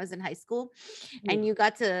mine when I was in high school, and you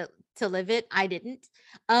got to live it. I didn't.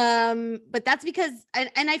 But that's because, and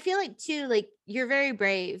I feel like too, like you're very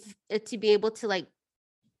brave to be able to like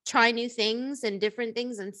try new things and different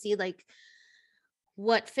things and see like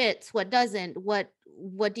what fits, what doesn't, what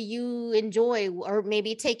do you enjoy, or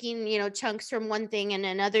maybe taking, you know, chunks from one thing and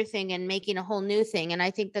another thing and making a whole new thing. And I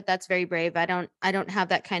think that that's very brave. I don't have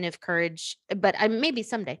that kind of courage, but I maybe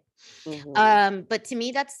someday. But to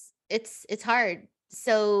me, that's it's hard.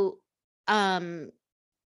 So I'm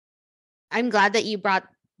glad that you brought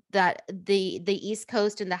that the East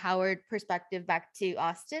Coast and the Howard perspective back to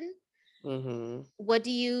Austin. What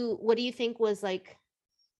do you think was like,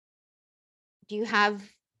 do you have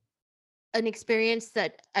an experience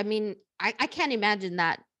that, I mean, I can't imagine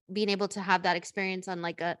that, being able to have that experience on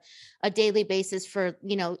like a daily basis for,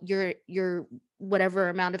 you know, your whatever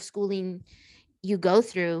amount of schooling you go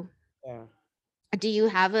through. Yeah. Do you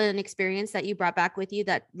have an experience that you brought back with you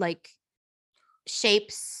that like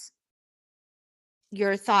shapes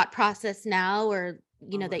your thought process now, or,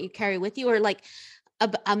 you know, that you carry with you, or like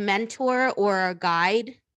a mentor or a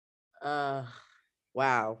guide?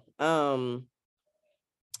 Wow.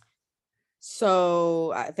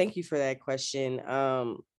 So thank you for that question.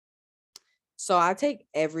 So I've been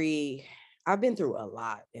through a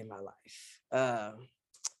lot in my life.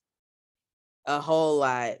 A whole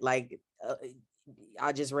lot. Like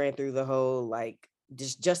I just ran through the whole, like,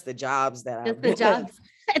 just the jobs that Just the jobs.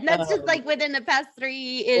 And that's just like within the past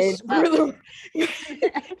 3-ish.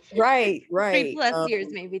 Right. 3+ years,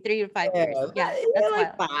 maybe 3 to 5 years. Yeah, that's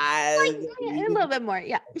like wild. 5. Like, a little bit more,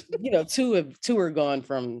 yeah. You know, two are gone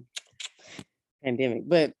from pandemic,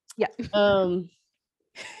 but yeah.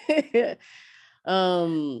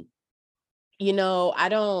 You know, I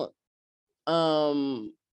don't.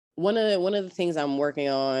 One of the things I'm working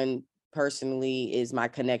on personally is my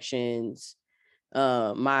connections,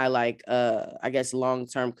 my like I guess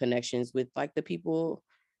long-term connections with like the people,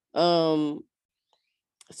 so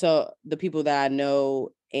the people that I know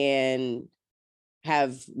and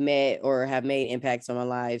have met or have made impacts on my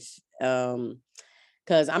life,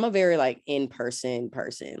 because I'm a very like in-person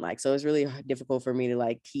person, like, so it's really difficult for me to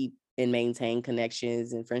like keep and maintain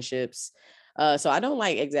connections and friendships. So I don't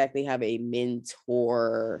like exactly have a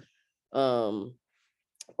mentor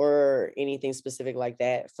or anything specific like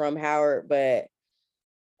that from Howard, but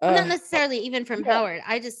Not necessarily even from Howard.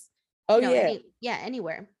 I just, you know,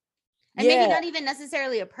 anywhere. And maybe not even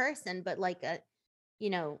necessarily a person, but like a, you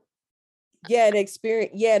know. Yeah, an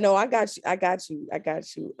experience. Yeah, no, I got you.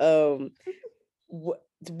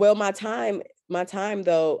 Well, my time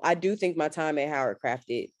though, I do think my time at Howard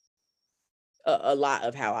crafted a lot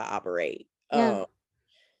of how I operate. Yeah.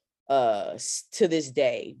 To this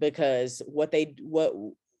day, because what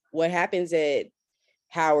happens at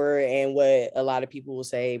Howard and what a lot of people will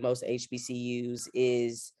say most HBCUs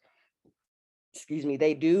is, excuse me,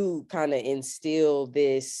 they do kind of instill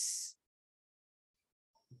this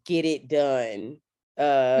get it done,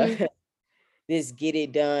 this get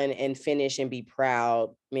it done and finish and be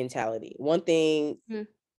proud mentality. One thing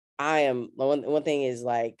one thing is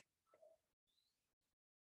like,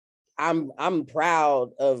 I'm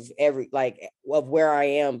proud of of where I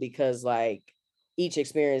am, because like each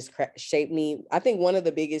experience shaped me. I think one of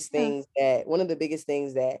the biggest things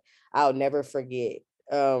that I'll never forget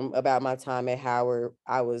about my time at Howard,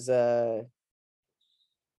 I was either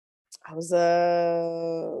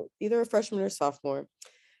a freshman or sophomore.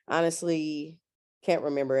 Honestly, can't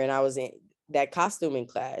remember. And I was in that costuming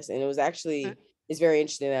class, and it was actually, it's very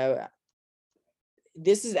interesting.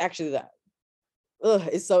 This is actually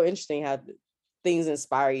it's so interesting how things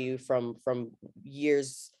inspire you from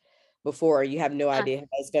years before. You have no idea how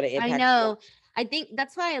it's going to impact. I know. I think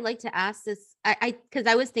that's why I like to ask this. Because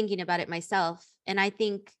I was thinking about it myself, and I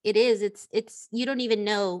think it's you don't even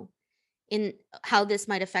know in how this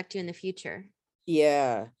might affect you in the future.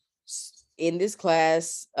 Yeah, in this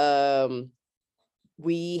class,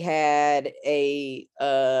 we had a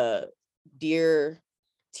dear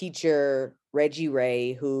teacher, Reggie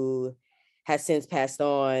Ray, who has since passed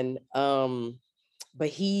on. But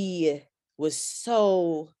he was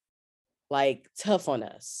so like tough on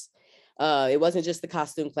us. It wasn't just the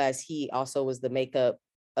costume class. He also was the makeup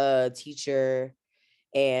teacher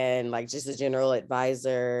and like just a general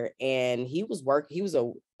advisor. And he was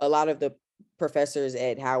a lot of the professors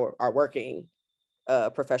at Howard are working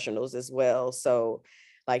professionals as well. So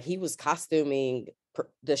like he was costuming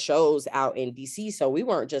the shows out in DC. So we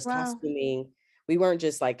weren't just costuming. We weren't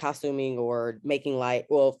just like costuming or making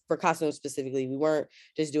for costumes specifically, we weren't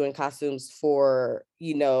just doing costumes for,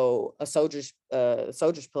 a soldier's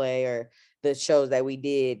play or the shows that we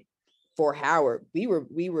did for Howard. We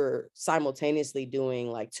were simultaneously doing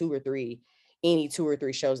like two or three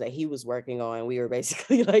shows that he was working on. We were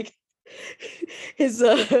basically like his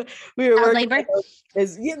we were working labor.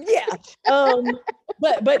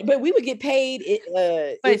 But we would get paid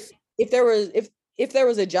if there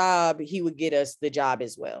was a job, he would get us the job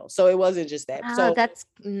as well. So it wasn't just that. So that's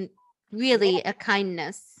really a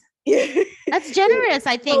kindness. That's generous,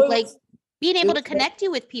 I think. Like being able to connect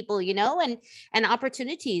you with people, and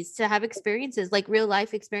opportunities to have experiences, like real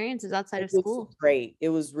life experiences outside of school. Great. It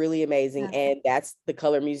was really amazing. Yeah. And that's the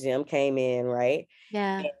Color Museum came in, right?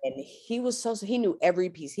 Yeah. And he was he knew every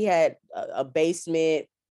piece. He had a basement,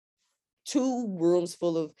 2 rooms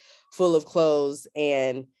full of clothes,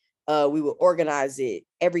 and we would organize it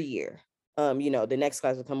every year. The next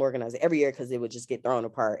class would come organize it every year because it would just get thrown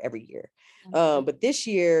apart every year. But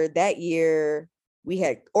that year, we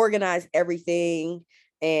had organized everything,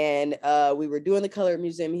 and we were doing the Color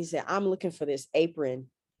Museum. He said, I'm looking for this apron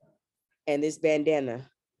and this bandana.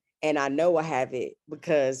 And I know I have it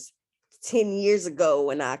because 10 years ago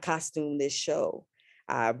when I costumed this show,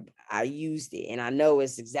 I used it, and I know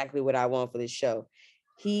it's exactly what I want for this show.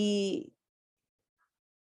 He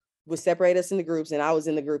would separate us into groups, and I was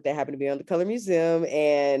in the group that happened to be on the Color Museum.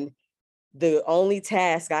 And the only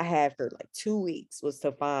task I had for like 2 weeks was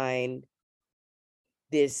to find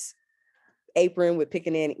this apron with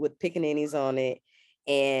pickaninnies on it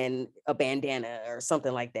and a bandana or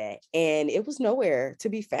something like that. And it was nowhere to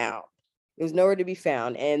be found. It was nowhere to be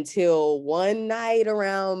found until one night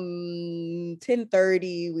around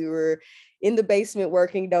 10:30, we were in the basement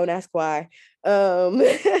working. Don't ask why.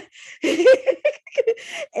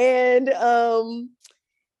 And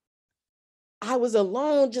I was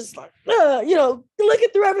alone, just like, looking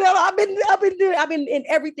through everything. I've been in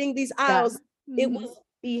everything, these aisles. Yeah. It was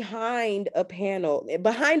behind a panel.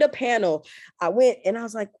 I went and I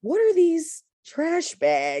was like, what are these trash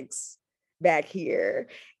bags back here?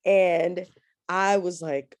 And I was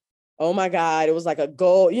like, oh my God, it was like a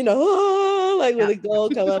gold, like with a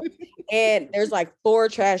gold come up. And there's like 4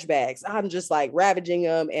 trash bags. I'm just like ravaging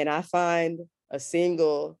them. And I find a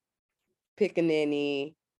single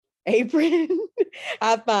pickaninny apron.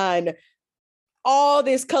 I find all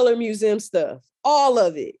this Color Museum stuff, all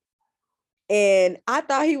of it. And I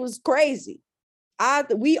thought he was crazy.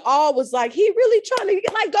 We all was like, he really trying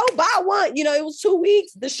to like go buy one. It was 2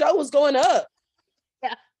 weeks. The show was going up.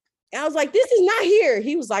 Yeah. And I was like, this is not here.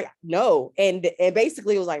 He was like, no. And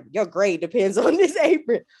basically it was like, your grade depends on this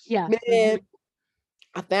apron. Yeah. Man,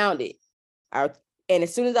 I found it. And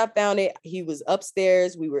as soon as I found it, he was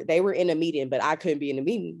upstairs. They were in a meeting, but I couldn't be in the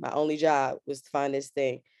meeting. My only job was to find this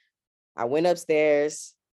thing. I went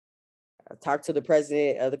upstairs. I talked to the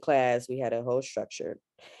president of the class. We had a whole structure.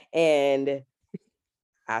 And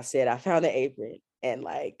I said, I found the apron, and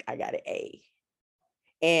like, I got an A.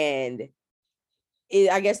 And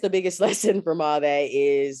I guess the biggest lesson from all that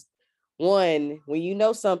is, one, when you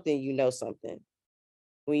know something, you know something.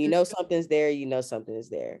 When you know something's there, you know something is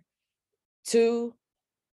there. 2,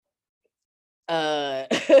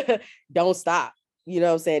 don't stop. You know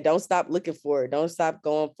what I'm saying? Don't stop looking for it. Don't stop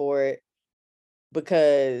going for it,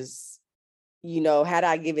 because, had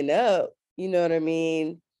I given up, you know what I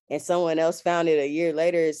mean? And someone else found it a year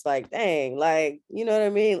later, it's like, dang, like, you know what I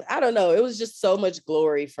mean? I don't know. It was just so much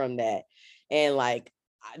glory from that. And like,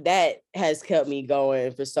 that has kept me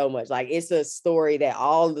going for so much. Like, it's a story that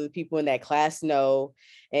all the people in that class know.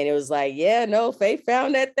 And it was like, yeah, no, Faith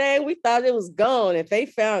found that thing. We thought it was gone, and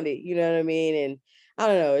Faith found it. You know what I mean? And I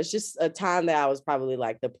don't know. It's just a time that I was probably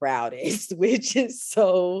like the proudest, which is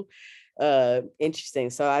so interesting.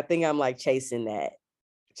 So I think I'm like chasing that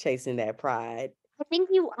pride. I think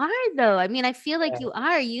you are, though. I mean, I feel like you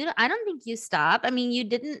are. I don't think you stop. I mean, you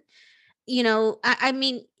didn't, I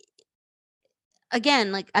mean,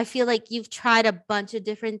 again, like, I feel like you've tried a bunch of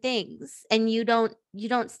different things, and you don't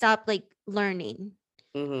stop like learning.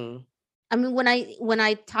 Mm-hmm. I mean, when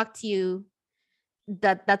I talk to you,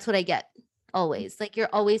 that's what I get always. Like you're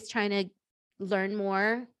always trying to learn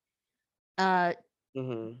more, uh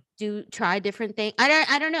try different things.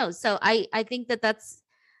 I don't know. So I think that's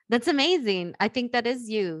amazing. I think that is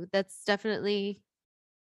you. That's definitely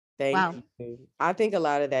Thank wow. you. I think a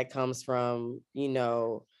lot of that comes from,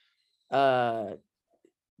 uh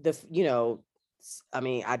I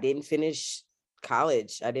mean, I didn't finish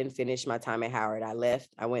college. I didn't finish my time at Howard. I left,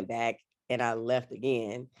 I went back, and I left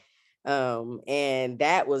again. And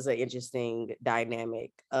that was an interesting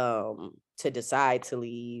dynamic, to decide to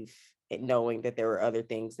leave, and knowing that there were other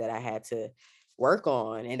things that I had to work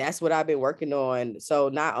on. And that's what I've been working on. So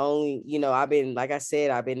not only, I've been, like I said,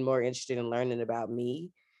 I've been more interested in learning about me.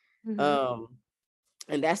 Mhm. Um,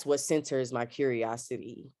 and that's what centers my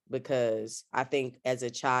curiosity, because I think as a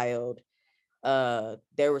child,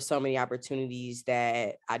 there were so many opportunities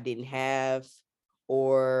that I didn't have,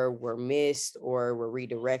 or were missed, or were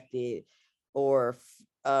redirected, or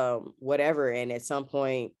whatever. And at some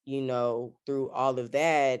point, through all of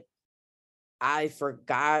that, I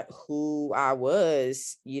forgot who I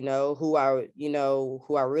was, who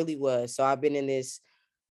I really was. So I've been in this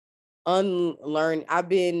unlearn.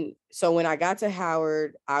 So when I got to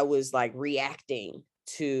Howard, I was like reacting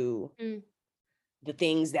to Mm. the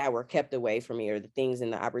things that were kept away from me, or the things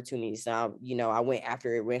and the opportunities. Now, I went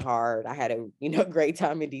after it, went hard. I had a, great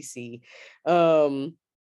time in DC.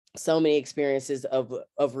 So many experiences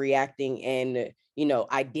of reacting, and,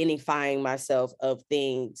 identifying myself of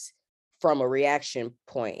things from a reaction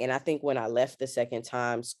point. And I think when I left the second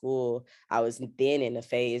time school, I was then in a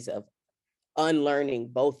phase of unlearning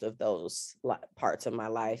both of those parts of my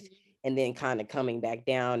life, and then kind of coming back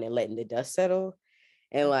down and letting the dust settle,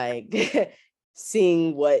 and like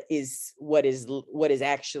seeing what is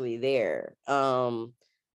actually there.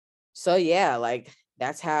 So yeah, like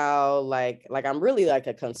that's how, like I'm really like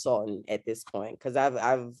a consultant at this point, because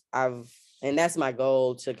I've and that's my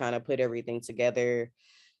goal, to kind of put everything together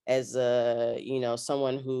as a,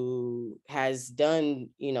 someone who has done,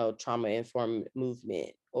 trauma informed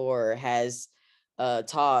movement, or has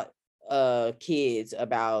taught kids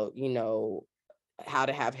about, how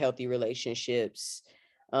to have healthy relationships.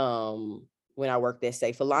 When I worked at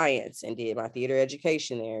Safe Alliance and did my theater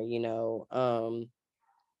education there,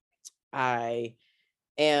 I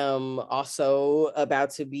am also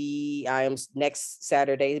I am next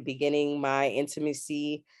Saturday beginning my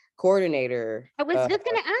intimacy coordinator. I was just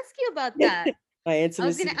gonna ask you about that. My I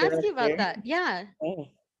was intimacy gonna ask you about director. that. Yeah. Oh,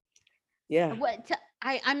 yeah.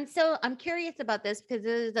 I'm curious about this because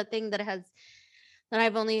this is a thing that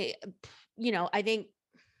I've only, I think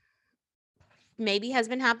maybe has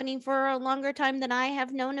been happening for a longer time than I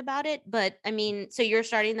have known about it. But I mean, so you're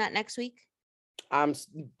starting that next week? I'm s-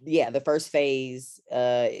 yeah, the first phase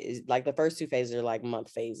is like, the first two phases are like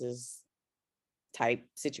month phases type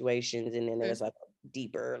situations, and then Mm, there's like a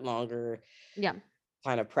deeper, longer yeah.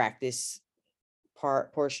 kind of practice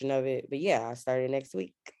portion of it. But yeah, I started next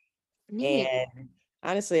week. Neat. And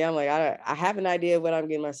honestly, I'm like, I have an idea of what I'm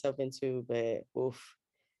getting myself into, but oof.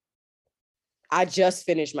 I just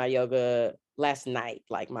finished my yoga last night,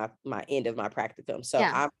 like my end of my practicum. So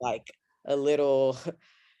Yeah. I'm like a little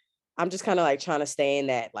I'm just kind of like trying to stay in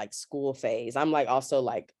that like school phase. I'm like also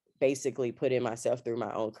like basically putting myself through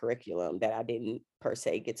my own curriculum that I didn't per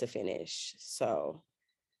se get to finish. So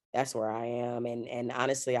that's where I am. And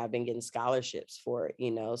honestly, I've been getting scholarships for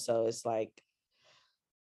it, so it's like,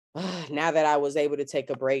 now that I was able to take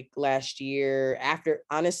a break last year, after,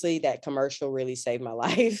 honestly, that commercial really saved my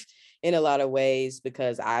life in a lot of ways,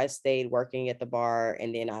 because I stayed working at the bar,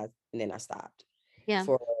 and then I stopped Yeah.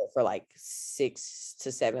 for like 6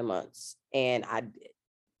 to 7 months, and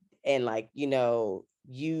like,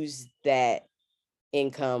 use that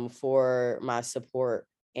income for my support,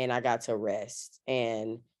 and I got to rest,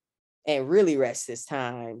 and really rest this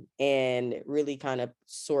time, and really kind of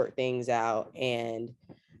sort things out. And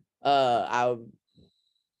I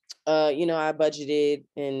budgeted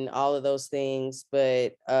and all of those things,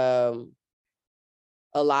 but a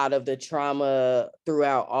lot of the trauma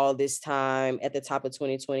throughout all this time, at the top of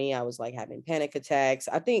 2020, I was like having panic attacks.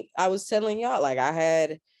 I think I was telling y'all, like,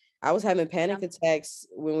 I was having Yeah. panic attacks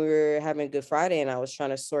when we were having Good Friday, and I was trying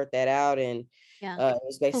to sort that out. And Yeah. it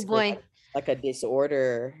was Oh basically boy. like a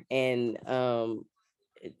disorder. And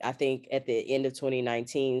I think at the end of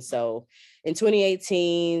 2019. So in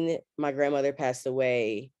 2018, my grandmother passed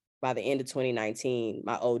away. By the end of 2019,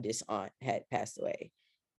 my oldest aunt had passed away.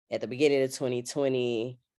 At the beginning of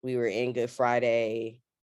 2020, we were in Good Friday,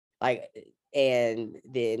 like, and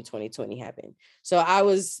then 2020 happened. So I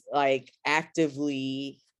was like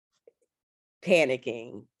actively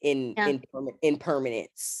panicking in Yeah. in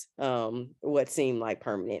permanence, what seemed like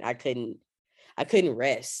permanent. I couldn't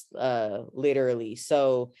rest, literally.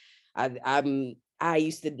 So I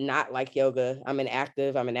used to not like yoga. I'm an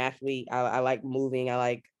athlete. I like moving. I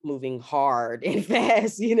like moving hard and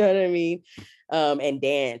fast, you know what I mean? And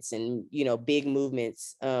dance and, big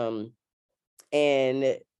movements.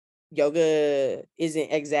 And yoga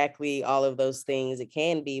isn't exactly all of those things. It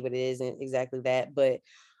can be, but it isn't exactly that. But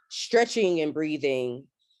stretching and breathing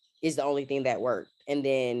is the only thing that worked. And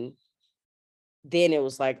then it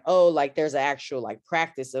was like, oh, like there's an actual like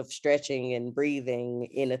practice of stretching and breathing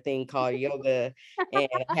in a thing called yoga. And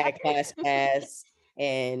I had class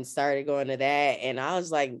and started going to that. And I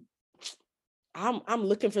was like, I'm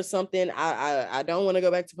looking for something. I don't want to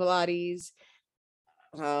go back to Pilates.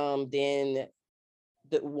 Then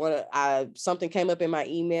something came up in my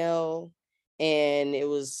email, and it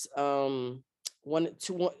was one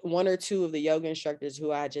or two of the yoga instructors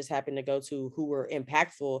who I just happened to go to who were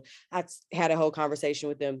impactful. I had a whole conversation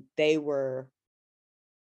with them. They were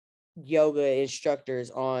yoga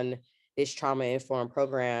instructors on this trauma informed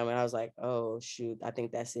program, and I was like, oh shoot, I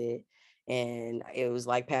think that's it. And it was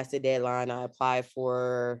like past the deadline. I applied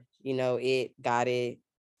for, it, got it,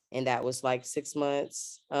 and that was like 6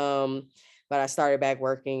 months. But I started back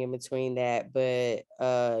working in between that. But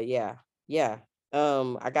yeah.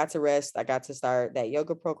 I got to rest. I got to start that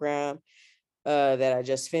yoga program that I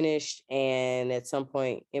just finished. And at some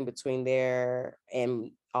point in between there,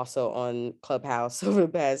 and also on Clubhouse over the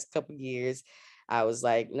past couple years, I was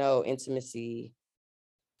like, no, intimacy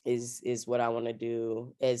is what I want to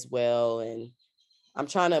do as well. And I'm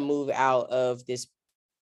trying to move out of this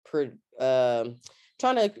trying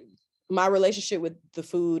to my relationship with the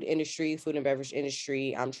food and beverage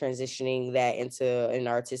industry. I'm transitioning that into an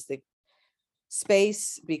artistic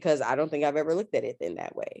space because I don't think I've ever looked at it in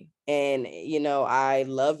that way. And I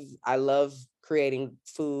love creating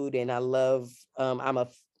food, and I love I'm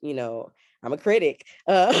a critic,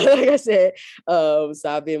 like I said. So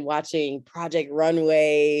I've been watching Project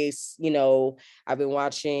Runways. I've been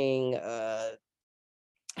watching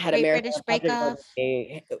had Great American British Bake Project Off.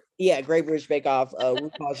 Runway. Yeah, Great British Bake Off,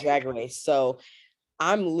 RuPaul's Drag Race. So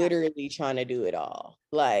I'm literally trying to do it all.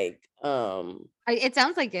 Like, It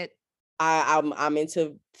sounds like it. I'm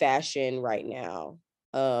into fashion right now.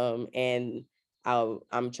 And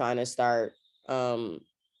I'm trying to start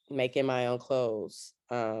making my own clothes.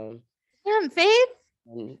 Yeah, Faith.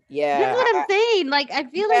 Yeah, That's what I'm saying. Like, I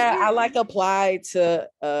feel yeah, like I like applied to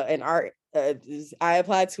an art. I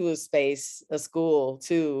applied to a school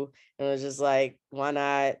too, and it was just like, why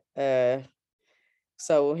not?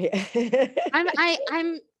 So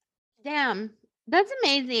I'm damn. That's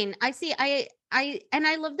amazing. I see. And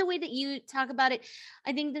I love the way that you talk about it.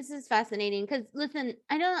 I think this is fascinating because listen,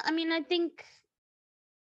 I think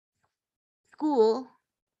school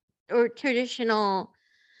or traditional,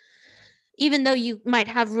 even though you might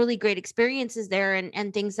have really great experiences there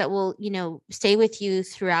and things that will, stay with you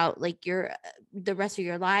throughout like the rest of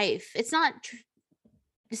your life, it's not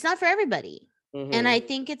for everybody. And I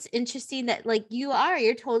think it's interesting that like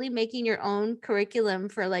you're totally making your own curriculum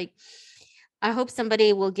for like, I hope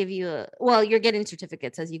somebody will give you you're getting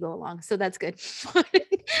certificates as you go along. So that's good.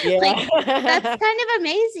 Yeah. Like, that's kind of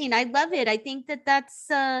amazing. I love it. I think that's,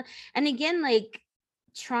 and again, like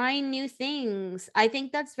trying new things. I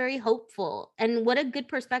think that's very hopeful. And what a good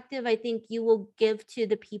perspective I think you will give to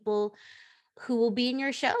the people who will be in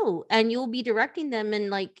your show, and you'll be directing them,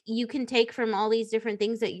 and like you can take from all these different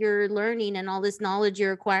things that you're learning and all this knowledge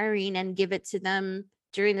you're acquiring and give it to them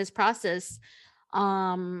during this process.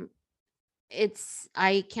 I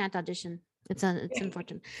can't audition. It's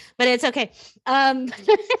unfortunate, but it's okay.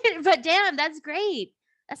 But damn, that's great.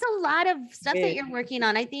 That's a lot of stuff that you're working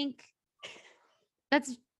on. I think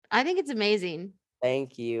it's amazing.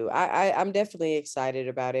 Thank you. I'm definitely excited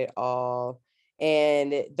about it all.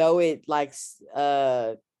 And though it likes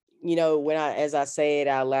when as I say it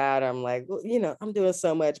out loud, I'm like, well, I'm doing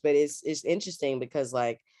so much, but it's interesting because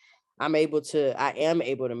like I am able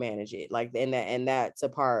to manage it. Like, and that's a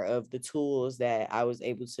part of the tools that I was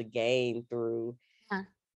able to gain through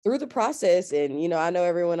the process. And I know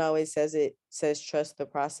everyone always says trust the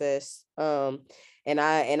process. And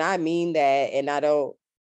I mean that, and I don't.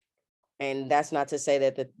 And that's not to say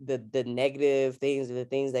that the negative things are the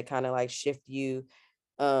things that kind of like shift you.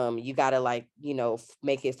 You gotta like,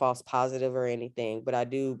 make it false positive or anything. But I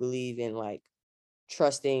do believe in like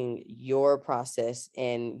trusting your process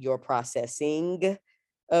and your processing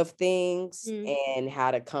of things and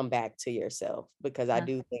how to come back to yourself, because I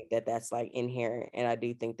do think that that's like inherent. And I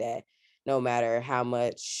do think that no matter how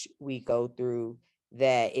much we go through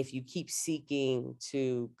that if you keep seeking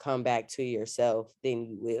to come back to yourself, then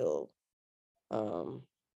you will.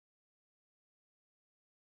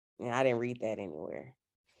 And I didn't read that anywhere.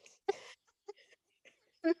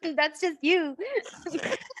 That's just you.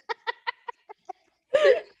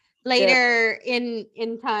 Later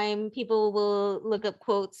in time, people will look up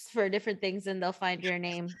quotes for different things and they'll find your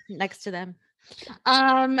name next to them.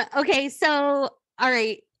 Okay, so all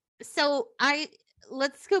right. So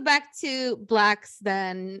let's go back to Blacks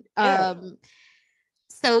then.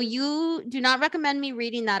 So you do not recommend me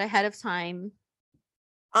reading that ahead of time?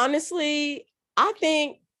 Honestly, I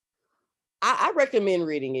think I recommend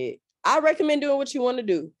reading it. I recommend doing what you want to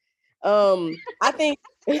do. I think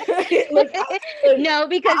look, no,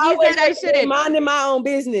 because you said I shouldn't. Minding my own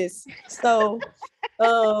business. So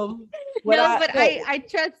I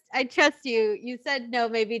trust you. You said no,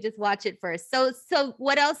 maybe just watch it first. So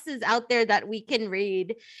what else is out there that we can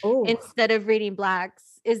read instead of reading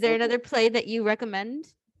Blacks? Is there another play that you recommend?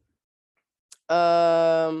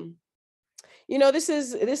 This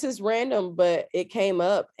is random, but it came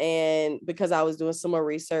up, and because I was doing some more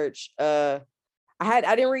research, I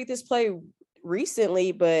didn't read this play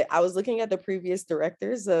recently, but I was looking at the previous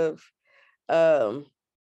directors of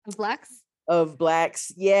Blacks, or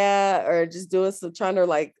just doing some, trying to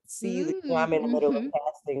like see I'm in the middle of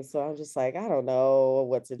casting, so I'm just like, I don't know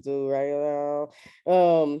what to do right now.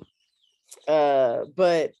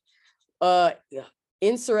 But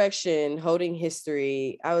Insurrection, Holding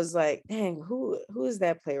History, I was like, dang, who is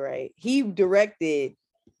that playwright? He directed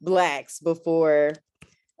Blacks before.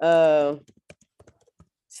 So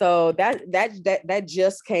that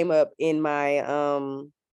just came up in my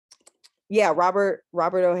Robert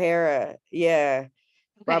O'Hara. Yeah. Okay.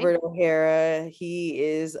 Robert O'Hara, he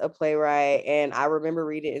is a playwright, and I remember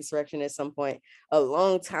reading Insurrection at some point a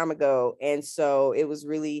long time ago. And so it was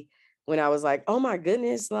really when I was like, oh my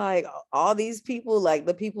goodness, like all these people, like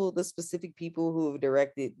the specific people who have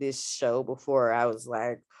directed this show before, I was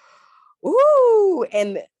like, ooh.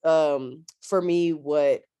 And for me,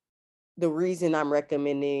 the reason I'm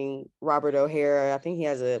recommending Robert O'Hara, I think he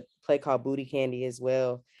has a play called Booty Candy as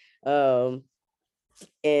well.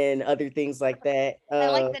 And other things like that. I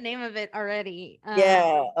like the name of it already.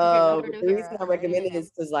 The reason I recommend it is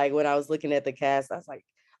because like when I was looking at the cast, I was like,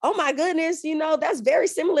 oh my goodness, that's very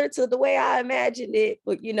similar to the way I imagined it.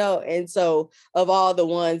 But and so of all the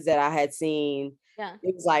ones that I had seen,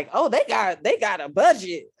 it was like, oh, they got a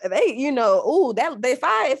budget. They, if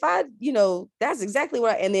I that's exactly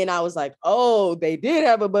what and then I was like, oh, they did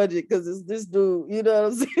have a budget because it's this dude, you know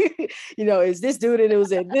what I'm saying? It's this dude and it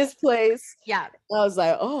was in this place. Yeah. I was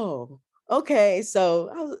like, oh, okay.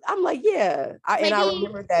 So I'm like, yeah. I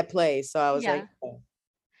remember that play. So I was like, oh.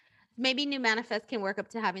 Maybe New Manifest can work up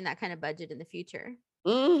to having that kind of budget in the future.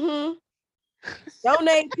 Donate,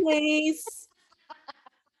 please.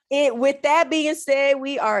 With that being said,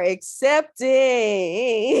 we are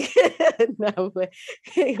accepting.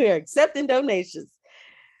 We are accepting donations.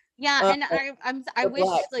 Yeah, and I wish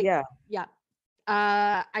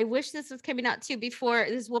I wish this was coming out too before.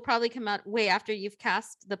 This will probably come out way after you've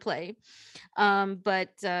cast the play. But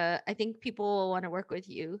I think people will want to work with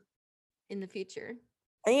you in the future.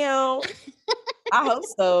 I hope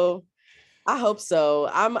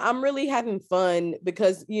so. I'm really having fun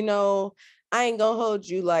because I ain't gonna hold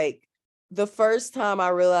you. Like the first time I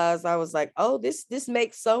realized, I was like, oh, this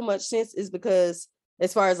makes so much sense, is because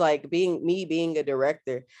as far as like being a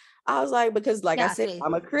director, I was like, because like I said,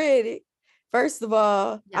 I'm a critic. First of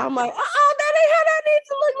all, I'm like, oh, that ain't how that needs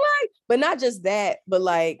to look like. But not just that, but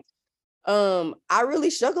like I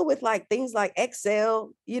really struggle with like things like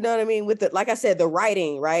Excel, you know what I mean? With the, like I said, the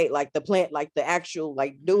writing, right? Like the plant, like the actual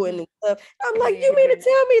like doing and stuff. I'm like, you mean to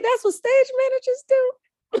tell me that's what stage managers do?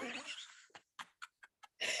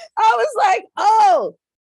 I was like, oh,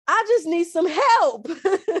 I just need some help.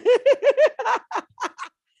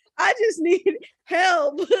 I just need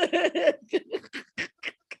help.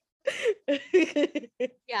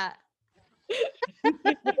 Yeah.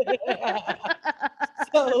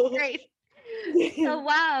 So great. So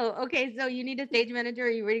wow. Okay, so you need a stage manager, or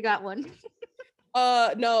you already got one?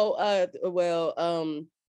 No, I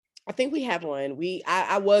think we have one.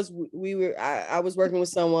 I was working with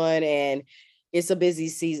someone, and it's a busy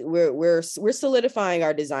season. We're solidifying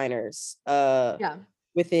our designers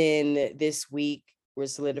within this week. We're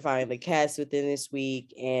solidifying the cast within this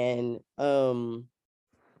week, and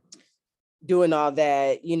doing all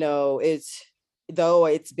that.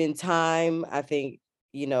 It's been time. I think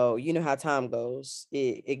you know how time goes.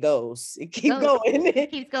 It goes. It keeps going.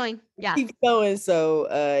 It keeps going. Yeah. Keeps going. So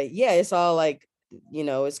it's all like,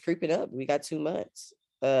 it's creeping up. We got 2 months.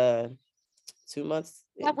 2 months.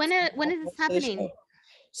 Yeah, when is this happening?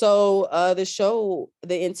 So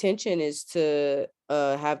the intention is to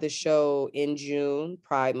have the show in June,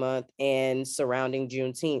 Pride Month, and surrounding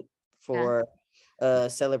Juneteenth for a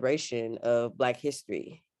celebration of Black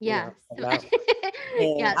history. Yeah.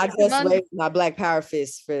 And I just raised my Black Power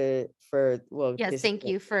fist for yes, thank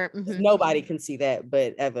you for nobody can see that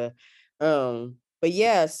but Eva. But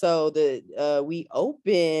yeah, so we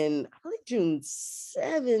open I believe June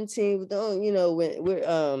 17th. When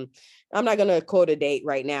we're I'm not gonna quote a date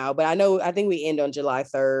right now, but I think we end on July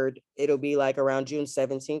 3rd. It'll be like around June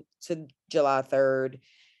 17th to July 3rd.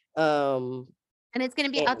 And it's gonna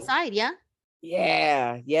be outside, yeah?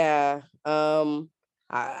 Yeah.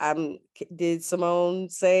 Did Simone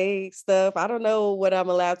say stuff? I don't know what I'm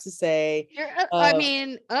allowed to say. I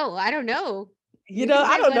mean, I don't know.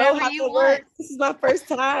 I don't know how it works. This is my first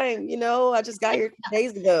time, I just got here 2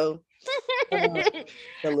 days ago. I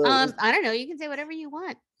don't know. You can say whatever you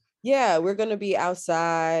want. Yeah, we're gonna be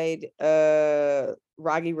outside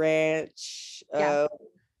Rogge Ranch.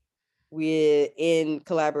 We're in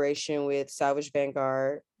collaboration with Salvage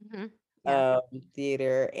Vanguard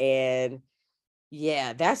Theater, and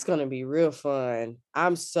yeah, that's gonna be real fun.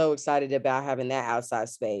 I'm so excited about having that outside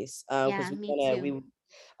space. Because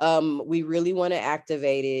we really want to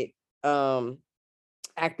activate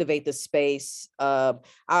the space.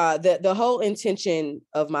 The whole intention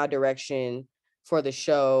of my direction for the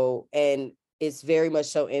show, and it's very much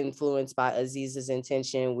so influenced by Aziz's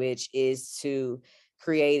intention, which is to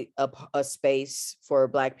create a space for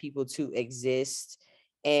Black people to exist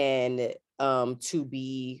and to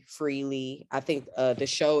be freely. I think the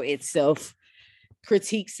show itself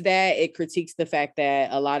critiques that. It critiques the fact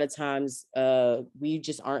that a lot of times we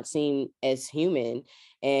just aren't seen as human,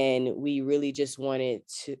 and we really just wanted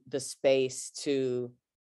the space to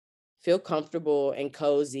feel comfortable and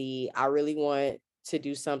cozy. I really want to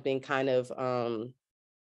do something kind of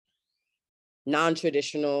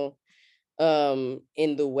non-traditional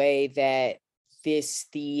in the way that this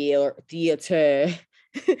theater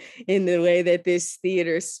in the way that this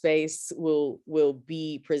theater space will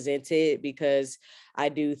be presented, because I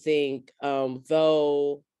do think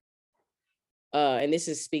though and this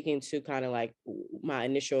is speaking to kind of like my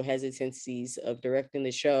initial hesitancies of directing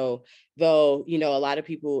the show, though a lot of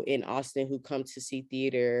people in Austin who come to see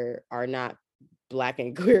theater are not Black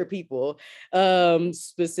and queer people,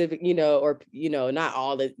 specific, or not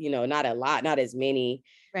all the, not a lot, not as many.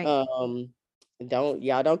 Right.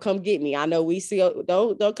 Don't come get me. I know we see,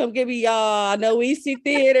 don't come get me, y'all. I know we see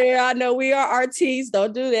theater. I know we are artists.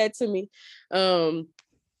 Don't do that to me.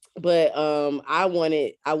 But I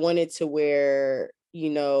wanted to where,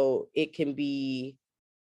 it can be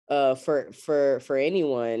for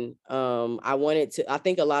anyone. I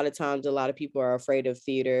think a lot of times a lot of people are afraid of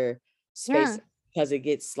theater space because it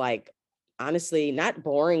gets like, honestly, not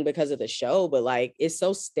boring because of the show, but like it's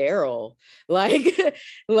so sterile. Like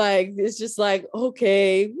it's just like,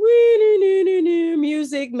 okay,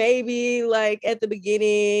 music maybe like at the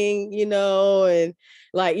beginning, and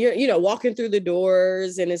like you're walking through the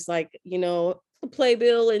doors, and it's like, a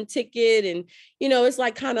playbill and ticket, and it's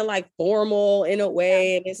like kind of like formal in a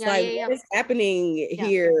way, and it's what is happening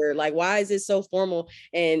here? Like, why is it so formal?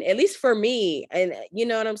 And at least for me, and you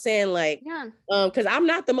know what I'm saying, like because I'm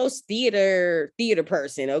not the most theater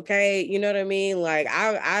person, okay, you know what I mean? Like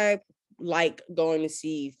I like going to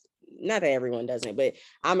see, not that everyone doesn't, but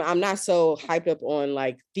I'm not so hyped up on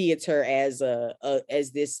like theater as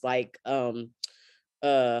as this like what's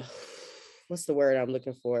the word I'm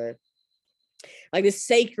looking for? Like this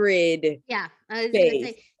sacred I was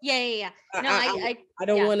gonna say, no, I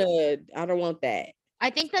don't want that. I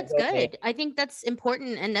think that's good. I think that's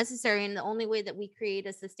important and necessary, and the only way that we create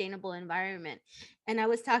a sustainable environment. And I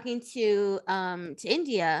was talking to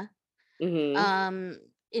India,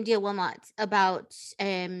 India Wilmot about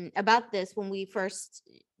this when we first,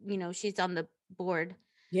 she's on the board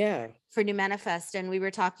for New Manifest, and we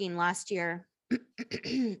were talking last year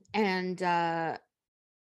and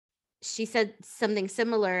she said something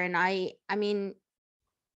similar, and I mean,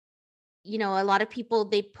 a lot of people,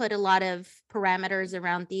 they put a lot of parameters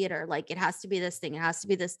around theater, like it has to be this thing, it has to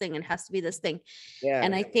be this thing, it has to be this thing.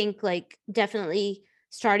 And I think like definitely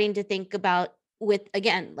starting to think about, with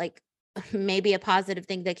again, like maybe a positive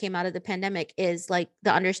thing that came out of the pandemic is like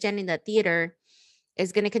the understanding that theater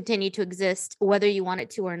is going to continue to exist whether you want it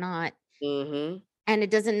to or not. And it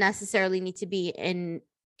doesn't necessarily need to be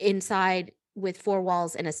inside with four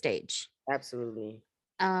walls and a stage. Absolutely.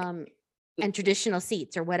 And traditional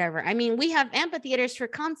seats or whatever. I mean, we have amphitheaters for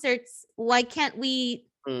concerts. Why can't we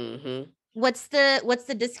what's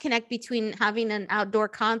the disconnect between having an outdoor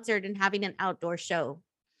concert and having an outdoor show?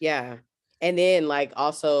 Yeah. And then like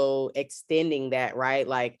also extending that, right?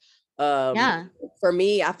 Like, Yeah. for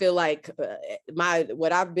me, I feel like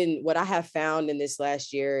what I have found in this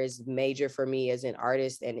last year is major for me as an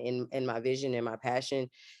artist and in my vision and my passion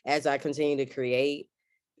as I continue to create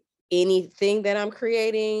anything that I'm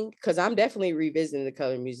creating, because I'm definitely revisiting the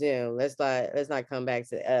Color Museum. Let's not come back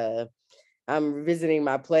to I'm revisiting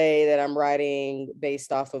my play that I'm writing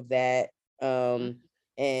based off of that.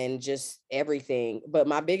 And just everything. But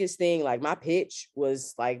my biggest thing, like my pitch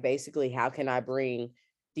was like basically how can I bring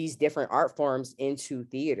these different art forms into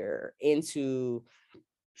theater, into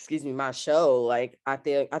my show. Like I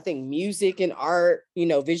think music and art,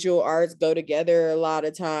 visual arts go together a lot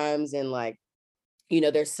of times. And like,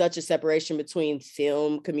 there's such a separation between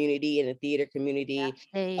film community and the theater community,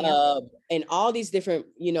 and all these different,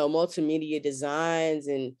 multimedia designs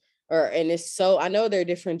and it's so, I know they're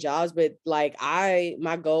different jobs, but like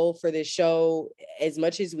my goal for this show, as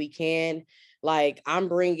much as we can, like I'm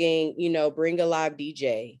bring a live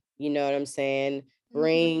DJ, you know what I'm saying?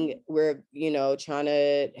 We're, trying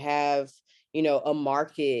to have, a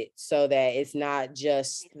market so that it's not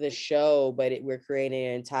just the show, but we're creating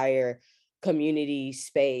an entire community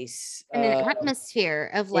space and an atmosphere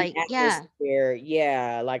of like,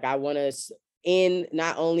 yeah, like I want to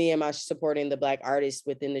not only am I supporting the Black artists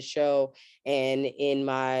within the show and in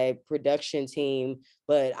my production team,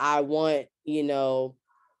 but I want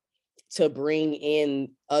to bring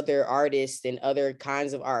in other artists and other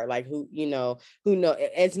kinds of art, like who know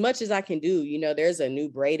as much as I can do. There's a new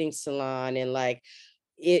braiding salon, and like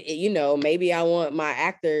maybe I want my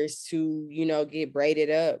actors to, get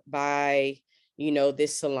braided up by,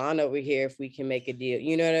 this salon over here, if we can make a deal,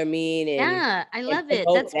 you know what I mean? And I love it.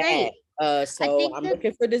 That's great. So I'm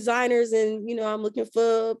looking for designers, and, I'm looking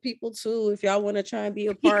for people too. If y'all want to try and be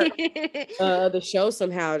a part of the show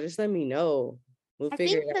somehow, just let me know. We'll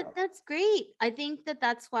figure it out. That's great. I think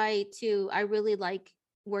that's why too, I really like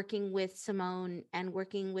working with Simone and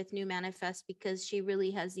working with New Manifest, because she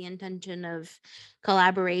really has the intention of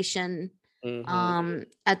collaboration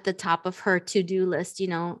at the top of her to-do list,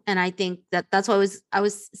 and I think that's why I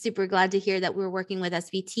was super glad to hear that we were working with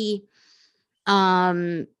SVT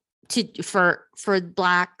for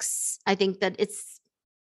Blacks. I think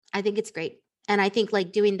it's great. And I think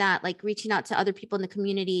like doing that, like reaching out to other people in the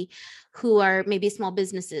community who are maybe small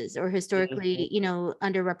businesses or historically,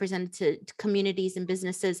 underrepresented communities and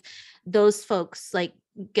businesses, those folks like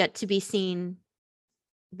get to be seen,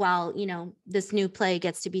 while, this new play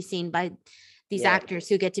gets to be seen by these actors,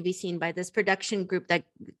 who get to be seen by this production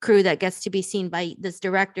crew that gets to be seen by this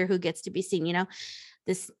director, who gets to be seen,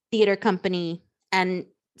 this theater company and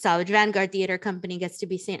Salvage Vanguard Theater Company gets to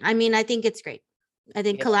be seen. I mean, I think it's great. I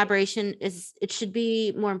think collaboration it should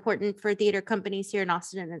be more important for theater companies here in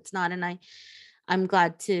Austin, and it's not. And I'm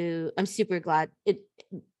super glad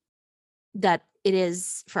that it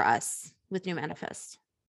is for us with New Manifest.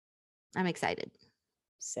 I'm excited.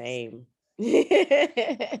 Same.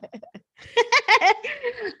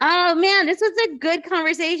 Oh man, this was a good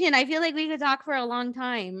conversation. I feel like we could talk for a long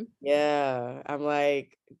time. Yeah, I'm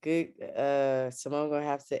like, good. Simone gonna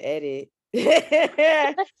have to edit.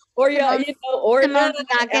 Or or Simone's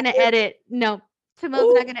not gonna edit. No,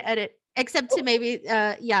 Simone's not gonna edit, except to maybe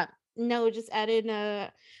just add in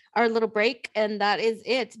our little break, and that is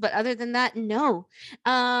it. But other than that, no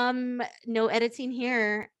editing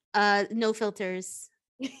here, no filters.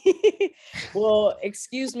 Well,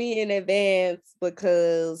 excuse me in advance,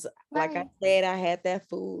 because like I said, I had that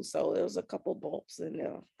food, so there was a couple bumps in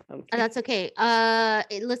there. That's okay.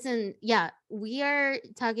 Listen, we are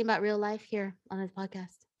talking about real life here on this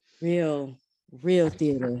podcast. Real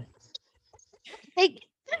theater.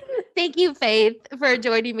 Thank you, Faith, for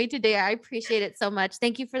joining me today. I appreciate it so much.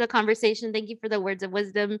 Thank you for the conversation. Thank you for the words of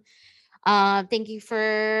wisdom. Thank you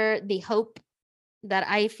for the hope that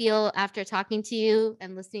I feel after talking to you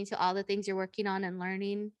and listening to all the things you're working on and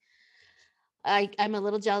learning. I'm a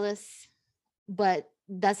little jealous, but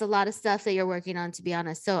that's a lot of stuff that you're working on, to be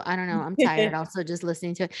honest. So I don't know. I'm tired also just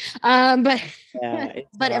listening to it.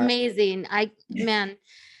 But amazing. I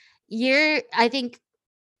think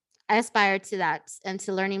I aspire to that and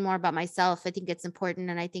to learning more about myself. I think it's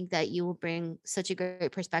important. And I think that you will bring such a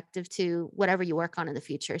great perspective to whatever you work on in the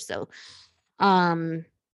future. So,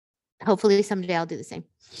 hopefully someday I'll do the same.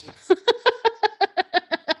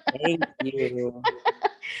 Thank you.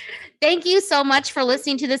 Thank you so much for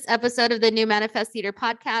listening to this episode of the New Manifest Theater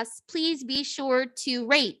podcast. Please be sure to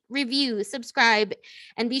rate, review, subscribe,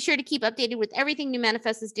 and be sure to keep updated with everything New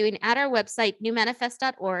Manifest is doing at our website,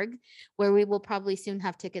 newmanifest.org, where we will probably soon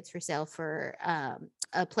have tickets for sale for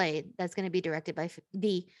a play that's going to be directed by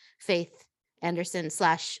the Faith Anderson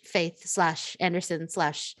 /Faith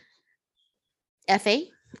 /Anderson /FA.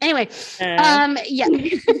 Anyway, yeah,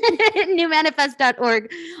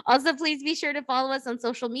 newmanifest.org. Also, please be sure to follow us on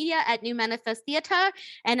social media at New Manifest Theater.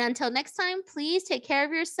 And until next time, please take care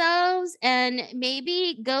of yourselves and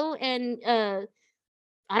maybe go and, I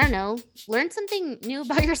don't know, learn something new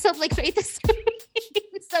about yourself like Faith is doing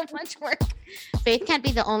so much work. Faith can't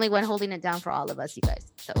be the only one holding it down for all of us, you guys.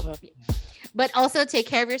 So, but also take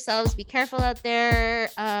care of yourselves. Be careful out there.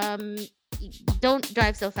 Don't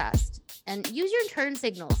drive so fast. And use your turn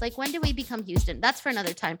signals. Like, when do we become Houston? That's for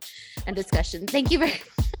another time and discussion. Thank you very much.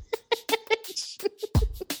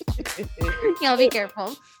 Y'all be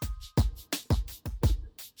careful.